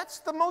gift? That's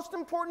the most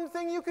important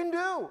thing you can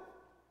do.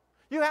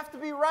 You have to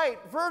be right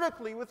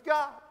vertically with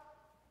God.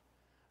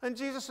 And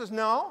Jesus says,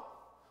 no,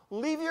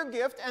 leave your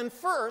gift and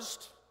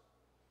first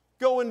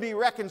go and be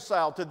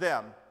reconciled to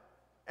them,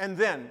 and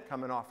then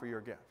come and offer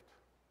your gift.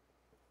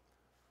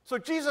 So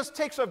Jesus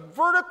takes a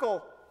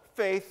vertical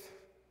faith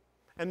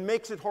and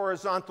makes it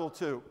horizontal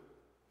too.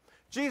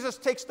 Jesus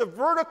takes the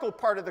vertical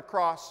part of the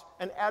cross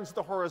and adds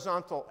the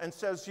horizontal and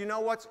says, you know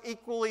what's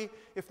equally,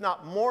 if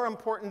not more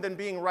important than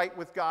being right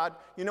with God?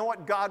 You know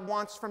what God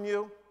wants from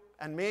you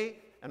and me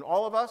and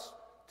all of us?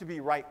 To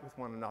be right with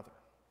one another.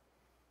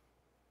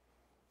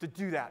 To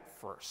do that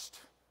first.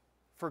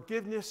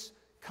 Forgiveness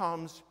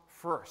comes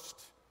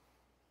first.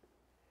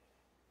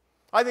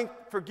 I think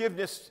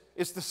forgiveness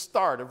is the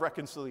start of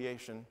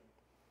reconciliation.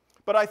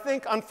 But I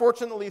think,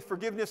 unfortunately,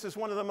 forgiveness is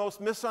one of the most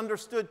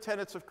misunderstood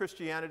tenets of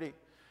Christianity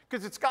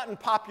because it's gotten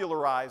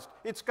popularized.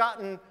 It's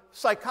gotten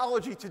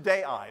Psychology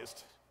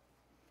Today-ized.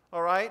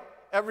 All right?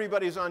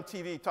 Everybody's on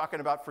TV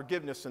talking about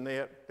forgiveness, and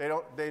they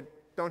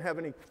don't have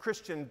any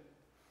Christian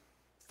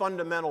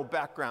fundamental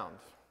background.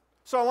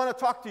 So I want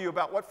to talk to you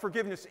about what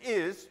forgiveness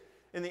is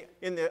in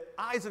the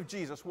eyes of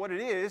Jesus, what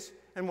it is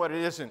and what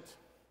it isn't.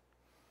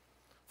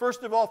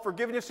 First of all,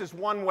 forgiveness is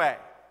one way.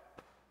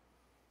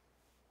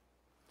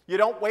 You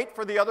don't wait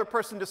for the other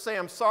person to say,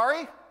 I'm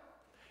sorry.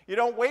 You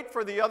don't wait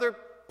for the other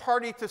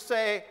party to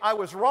say, I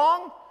was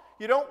wrong.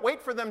 You don't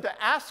wait for them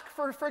to ask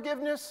for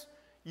forgiveness.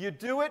 You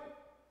do it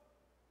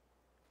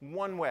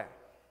one way.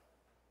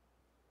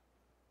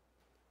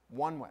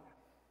 One way.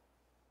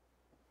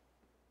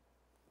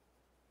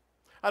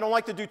 I don't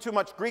like to do too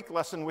much Greek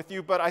lesson with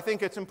you, but I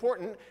think it's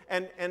important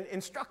and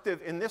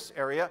instructive in this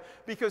area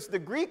because the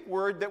Greek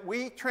word that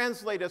we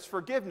translate as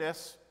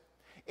forgiveness,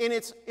 in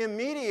its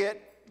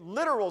immediate,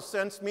 literal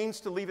sense, means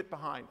to leave it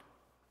behind.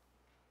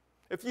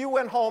 If you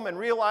went home and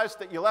realized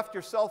that you left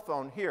your cell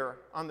phone here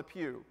on the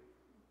pew,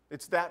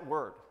 it's that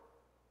word.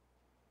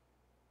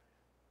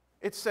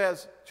 It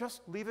says,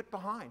 just leave it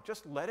behind.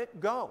 Just let it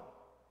go.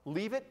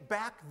 Leave it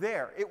back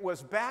there. It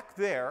was back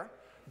there.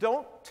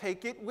 Don't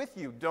take it with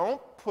you.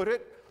 Don't put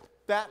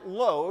that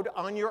load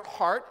on your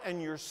heart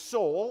and your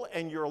soul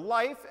and your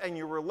life and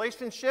your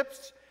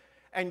relationships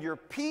and your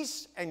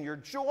peace and your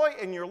joy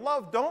and your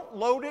love. Don't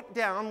load it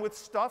down with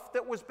stuff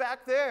that was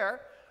back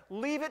there.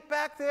 Leave it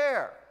back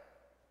there.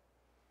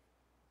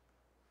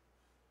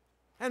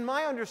 And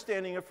my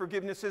understanding of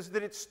forgiveness is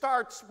that it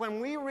starts when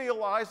we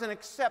realize and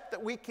accept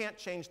that we can't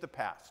change the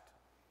past.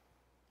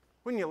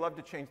 Wouldn't you love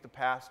to change the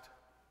past?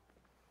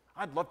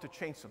 I'd love to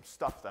change some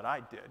stuff that I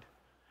did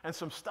and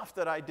some stuff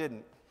that I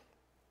didn't.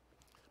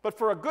 But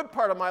for a good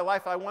part of my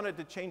life, I wanted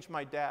to change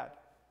my dad.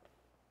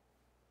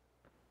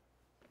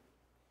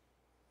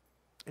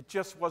 It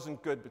just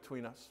wasn't good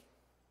between us.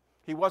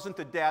 He wasn't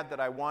the dad that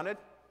I wanted.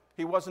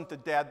 He wasn't the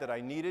dad that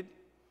I needed.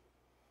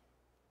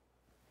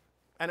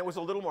 And it was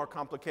a little more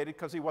complicated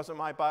because he wasn't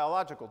my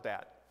biological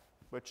dad,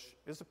 which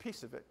is a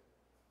piece of it,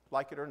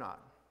 like it or not.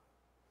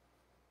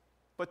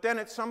 But then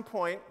at some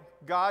point,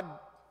 God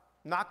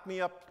knocked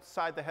me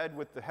upside the head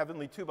with the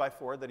heavenly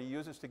 2x4 that he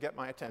uses to get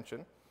my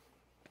attention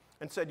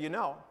and said, you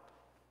know,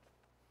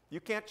 you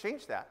can't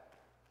change that.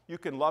 You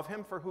can love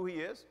him for who he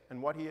is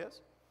and what he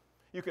is.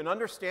 You can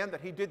understand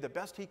that he did the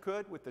best he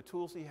could with the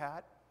tools he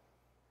had.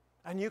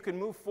 And you can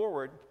move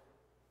forward,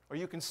 or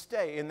you can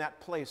stay in that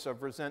place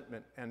of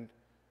resentment and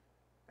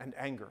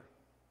anger.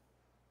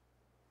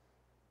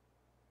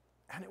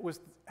 And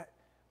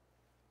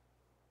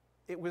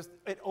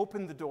it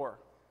opened the door.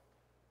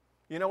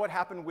 You know what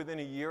happened within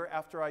a year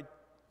after I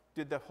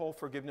did the whole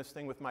forgiveness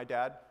thing with my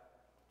dad?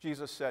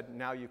 Jesus said,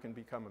 now you can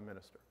become a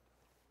minister.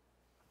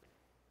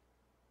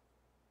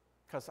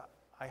 Because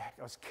I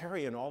was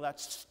carrying all that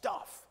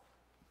stuff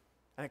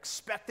and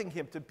expecting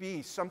him to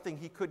be something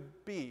he could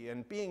be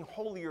and being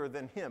holier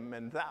than him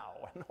and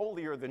thou and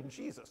holier than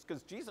Jesus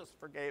because Jesus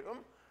forgave him.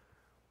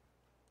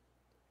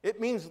 It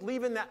means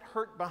leaving that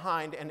hurt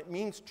behind, and it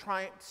means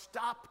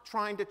stop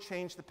trying to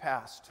change the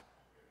past.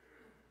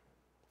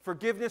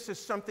 Forgiveness is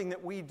something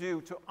that we do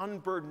to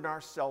unburden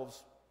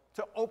ourselves,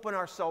 to open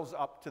ourselves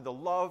up to the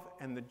love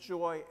and the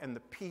joy and the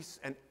peace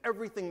and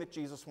everything that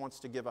Jesus wants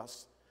to give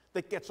us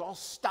that gets all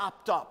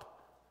stopped up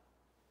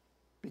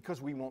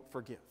because we won't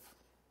forgive.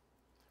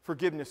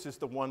 Forgiveness is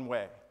the one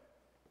way.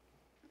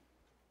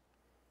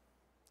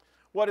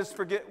 What is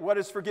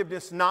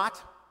forgiveness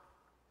not?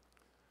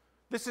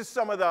 This is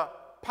some of the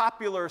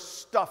popular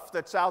stuff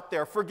that's out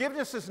there.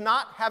 Forgiveness is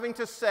not having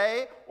to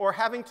say or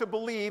having to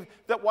believe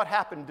that what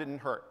happened didn't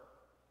hurt.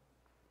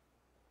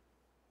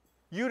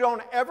 You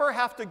don't ever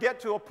have to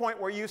get to a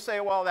point where you say,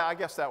 well, I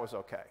guess that was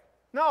okay.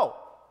 No,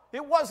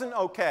 it wasn't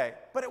okay,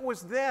 but it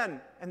was then,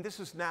 and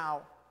this is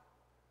now.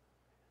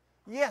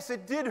 Yes,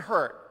 it did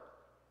hurt,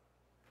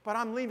 but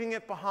I'm leaving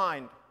it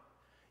behind.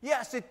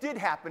 Yes, it did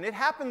happen. It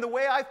happened the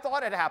way I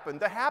thought it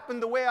happened. It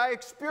happened the way I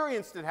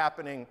experienced it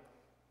happening.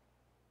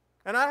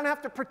 And I don't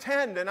have to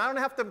pretend, and I don't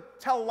have to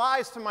tell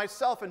lies to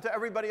myself and to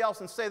everybody else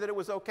and say that it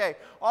was okay.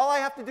 All I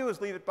have to do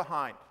is leave it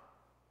behind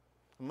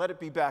and let it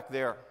be back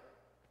there.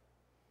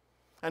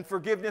 And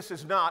forgiveness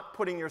is not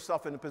putting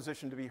yourself in a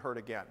position to be hurt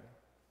again.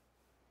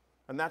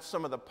 And that's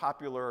some of the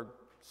popular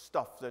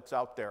stuff that's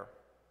out there.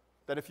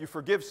 That if you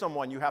forgive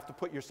someone, you have to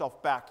put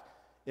yourself back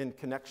in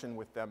connection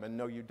with them, and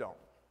no, you don't.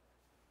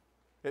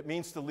 It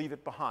means to leave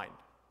it behind,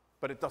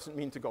 but it doesn't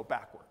mean to go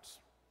backwards.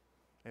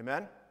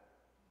 Amen?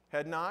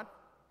 Head nod?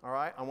 All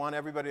right? I want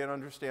everybody to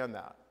understand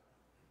that.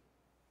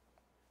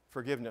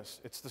 Forgiveness.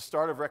 It's the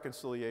start of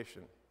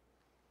reconciliation.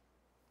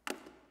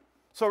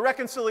 So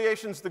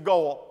reconciliation's the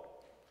goal.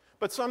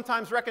 But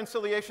sometimes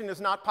reconciliation is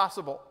not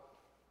possible.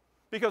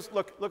 Because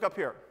look up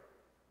here.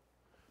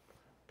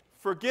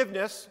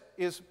 Forgiveness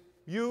is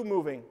you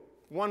moving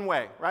one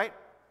way, right?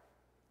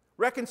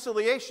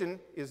 Reconciliation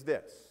is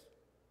this.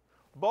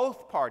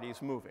 Both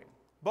parties moving.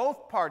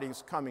 Both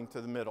parties coming to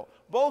the middle.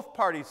 Both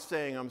parties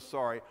saying, I'm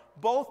sorry.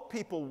 Both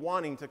people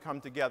wanting to come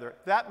together.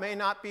 That may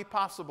not be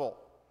possible.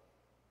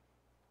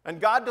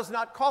 And God does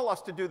not call us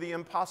to do the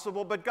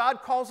impossible, but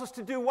God calls us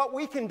to do what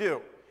we can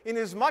do,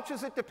 inasmuch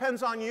as it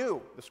depends on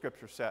you, the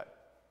Scripture said.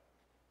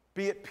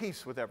 Be at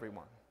peace with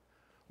everyone.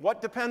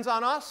 What depends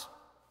on us?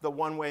 The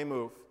one-way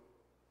move.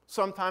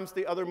 Sometimes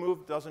the other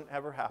move doesn't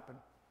ever happen.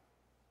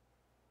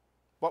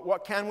 But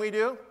what can we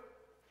do?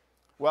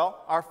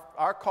 Well,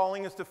 our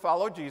calling is to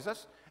follow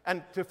Jesus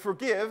and to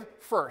forgive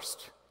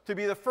first, to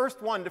be the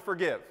first one to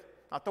forgive,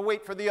 not to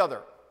wait for the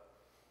other,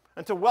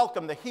 and to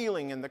welcome the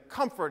healing and the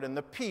comfort and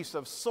the peace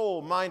of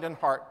soul, mind, and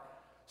heart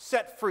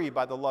set free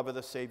by the love of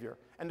the Savior,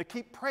 and to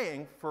keep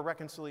praying for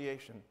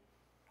reconciliation.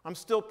 I'm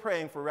still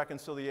praying for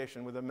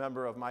reconciliation with a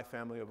member of my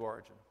family of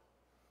origin.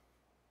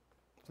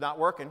 It's not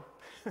working.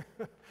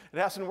 It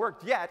hasn't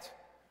worked yet,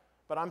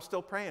 but I'm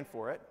still praying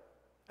for it.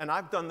 And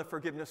I've done the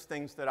forgiveness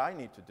things that I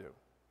need to do.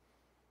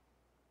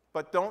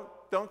 But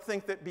don't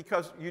think that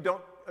because you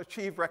don't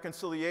achieve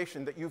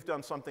reconciliation that you've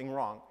done something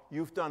wrong.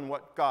 You've done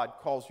what God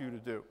calls you to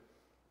do.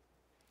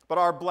 But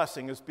our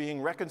blessing is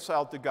being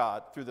reconciled to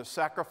God through the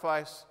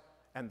sacrifice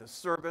and the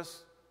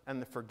service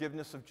and the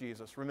forgiveness of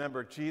Jesus.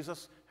 Remember,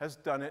 Jesus has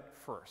done it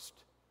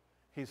first.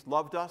 He's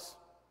loved us.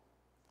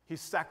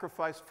 He's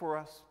sacrificed for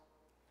us.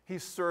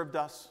 He's served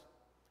us.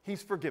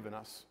 He's forgiven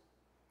us.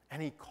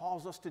 And he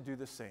calls us to do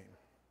the same.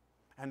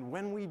 And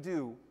when we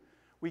do,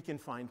 we can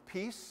find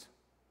peace.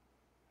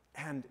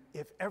 And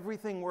if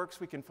everything works,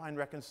 we can find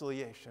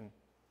reconciliation.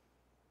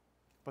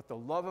 But the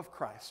love of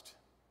Christ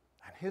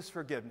and his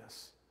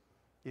forgiveness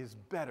is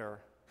better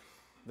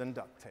than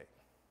duct tape.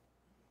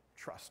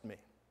 Trust me.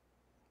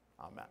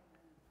 Amen.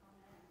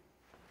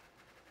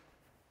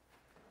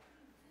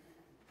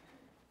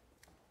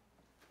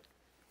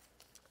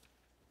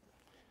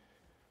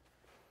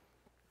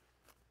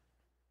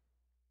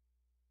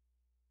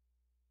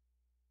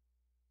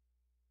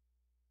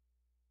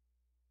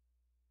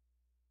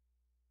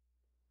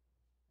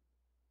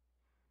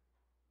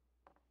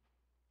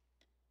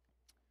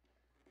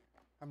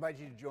 I invite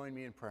you to join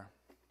me in prayer.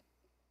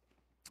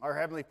 Our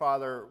Heavenly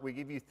Father, we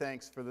give you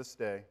thanks for this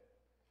day.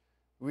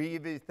 We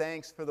give you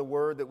thanks for the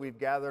word that we've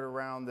gathered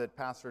around that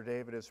Pastor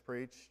David has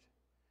preached.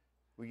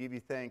 We give you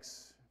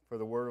thanks for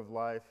the word of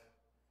life.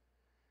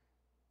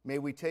 May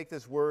we take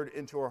this word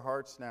into our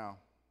hearts now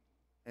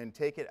and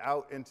take it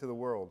out into the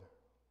world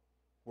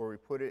where we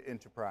put it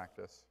into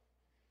practice.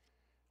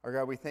 Our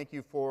God, we thank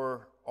you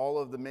for all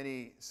of the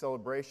many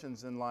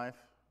celebrations in life.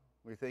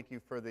 We thank you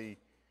for the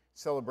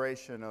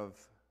celebration of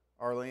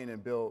Arlene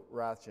and Bill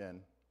Rathjen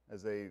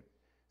as they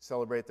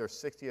celebrate their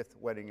 60th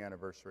wedding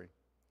anniversary.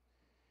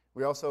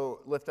 We also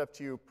lift up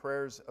to you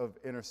prayers of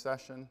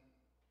intercession.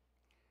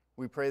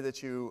 We pray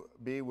that you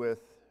be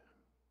with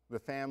the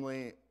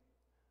family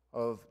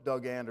of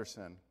Doug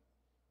Anderson,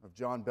 of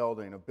John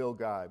Belding, of Bill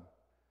Geib,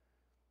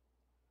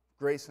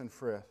 Grayson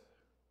Frith.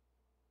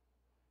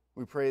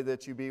 We pray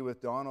that you be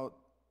with Donald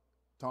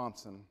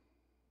Thompson.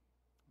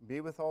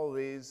 Be with all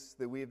these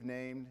that we have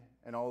named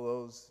and all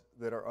those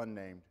that are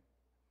unnamed.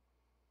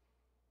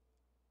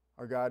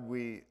 Our God,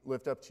 we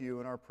lift up to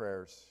you in our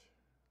prayers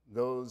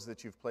those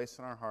that you've placed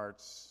in our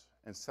hearts,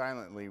 and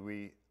silently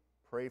we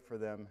pray for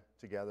them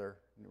together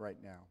right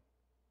now.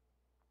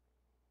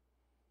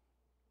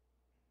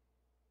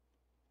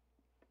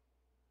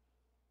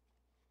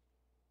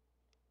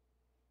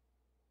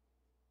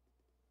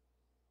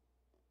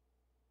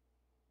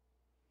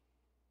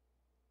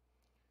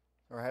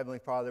 Our Heavenly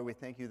Father, we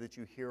thank you that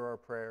you hear our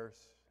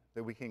prayers,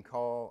 that we can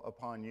call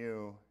upon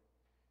you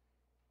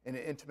in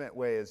an intimate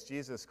way as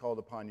Jesus called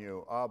upon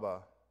you, Abba,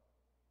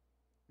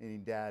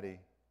 meaning Daddy.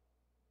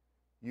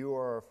 You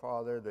are our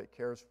Father that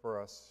cares for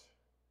us.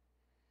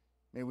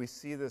 May we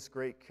see this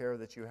great care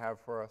that you have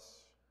for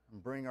us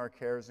and bring our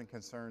cares and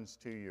concerns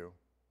to you.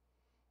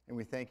 And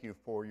we thank you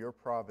for your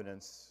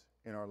providence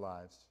in our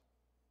lives.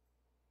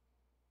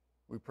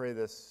 We pray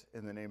this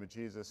in the name of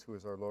Jesus, who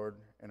is our Lord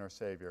and our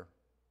Savior.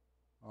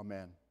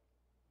 Amen.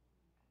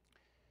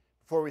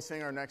 Before we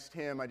sing our next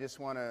hymn, I just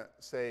want to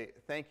say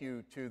thank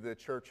you to the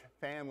church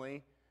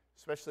family,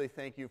 especially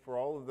thank you for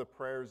all of the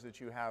prayers that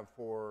you have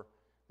for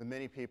the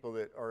many people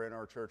that are in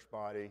our church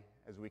body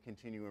as we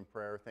continue in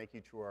prayer. Thank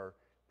you to our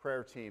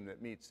prayer team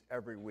that meets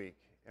every week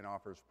and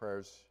offers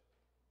prayers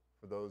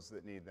for those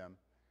that need them.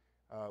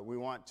 We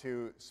want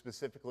to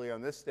specifically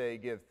on this day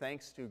give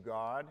thanks to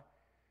God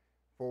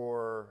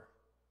for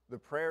the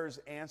prayers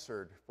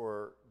answered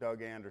for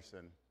Doug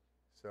Anderson.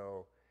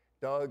 So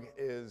Doug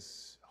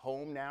is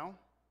home now.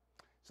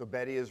 So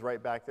Betty is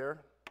right back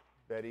there.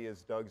 Betty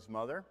is Doug's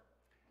mother.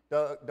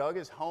 Doug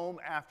is home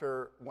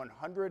after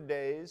 100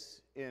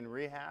 days in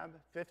rehab,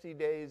 50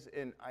 days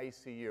in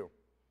ICU.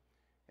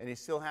 And he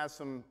still has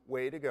some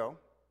way to go.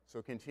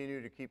 So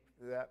continue to keep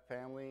that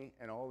family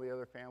and all the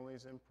other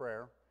families in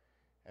prayer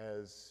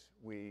as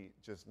we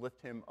just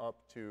lift him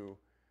up to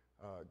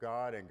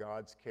God and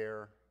God's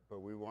care.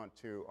 But we want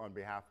to, on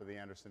behalf of the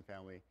Anderson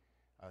family,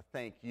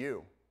 thank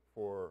you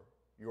for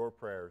your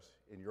prayers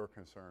and your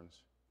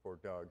concerns for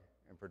Doug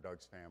and for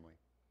Doug's family.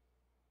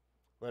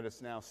 Let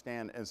us now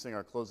stand and sing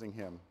our closing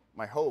hymn,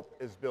 My Hope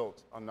is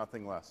Built on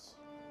Nothing Less.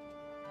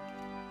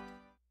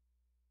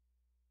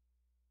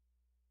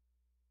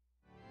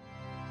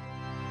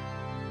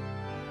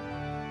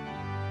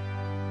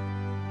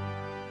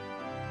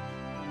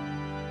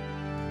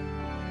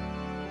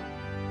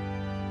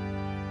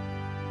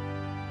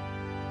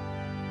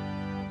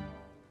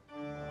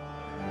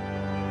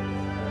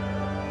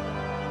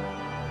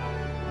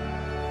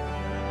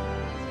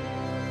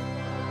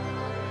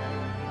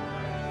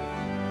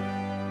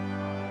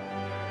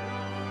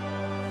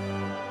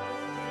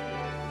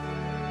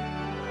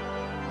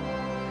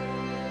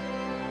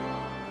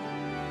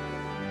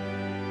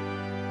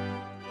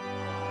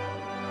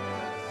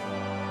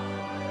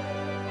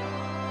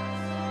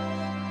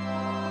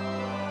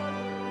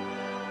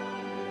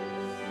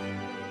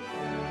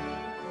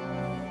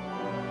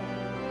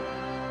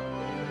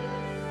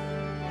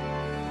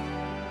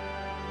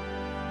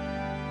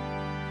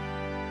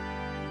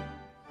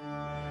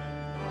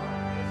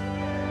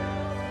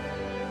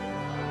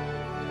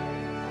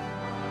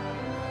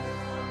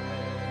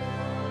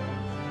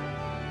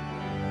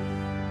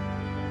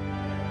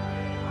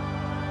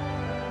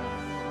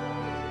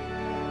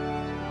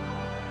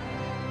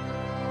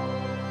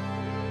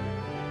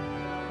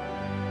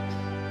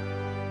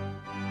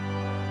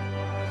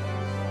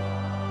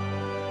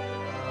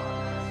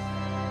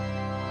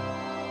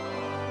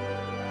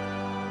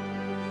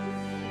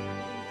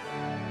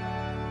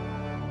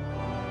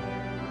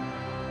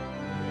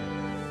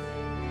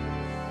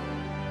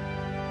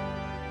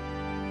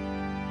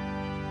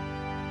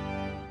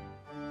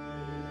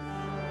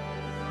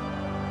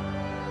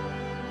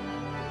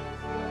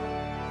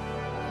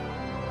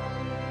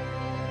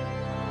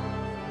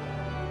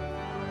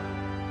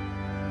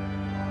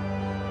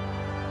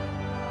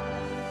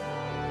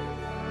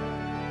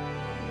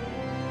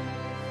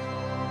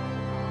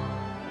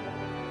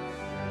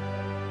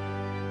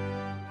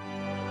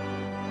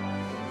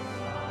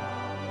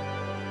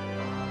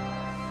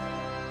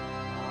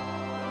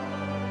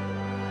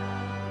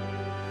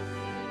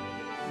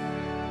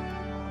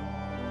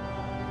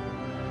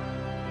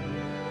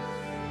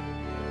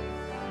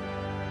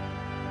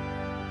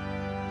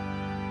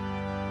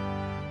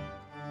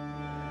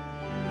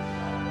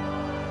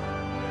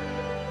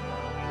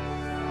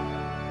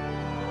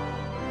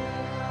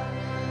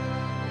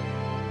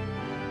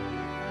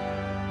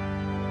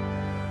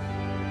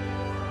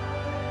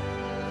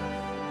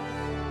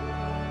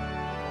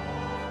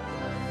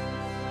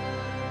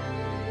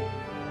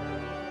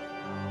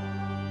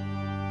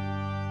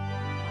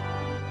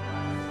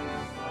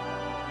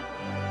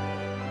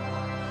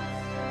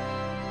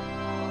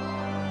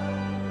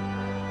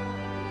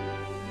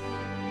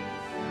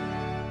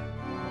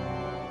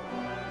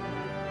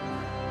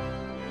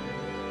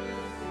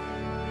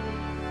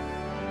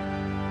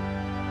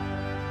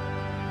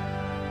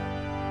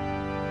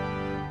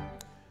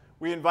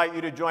 We invite you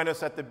to join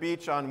us at the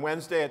beach on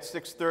Wednesday at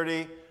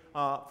 6:30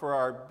 for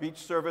our beach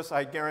service.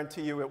 I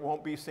guarantee you it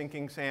won't be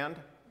sinking sand.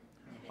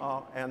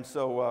 And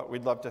so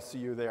we'd love to see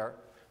you there.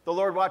 The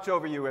Lord watch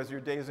over you as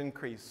your days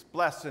increase.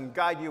 Bless and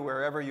guide you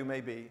wherever you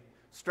may be.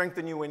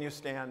 Strengthen you when you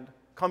stand.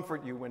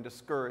 Comfort you when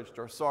discouraged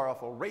or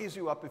sorrowful. Raise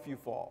you up if you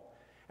fall.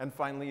 And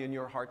finally, in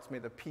your hearts, may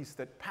the peace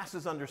that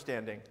passes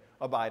understanding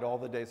abide all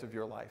the days of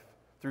your life.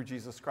 Through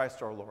Jesus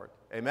Christ our Lord.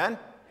 Amen?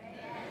 Amen.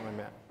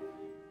 Amen.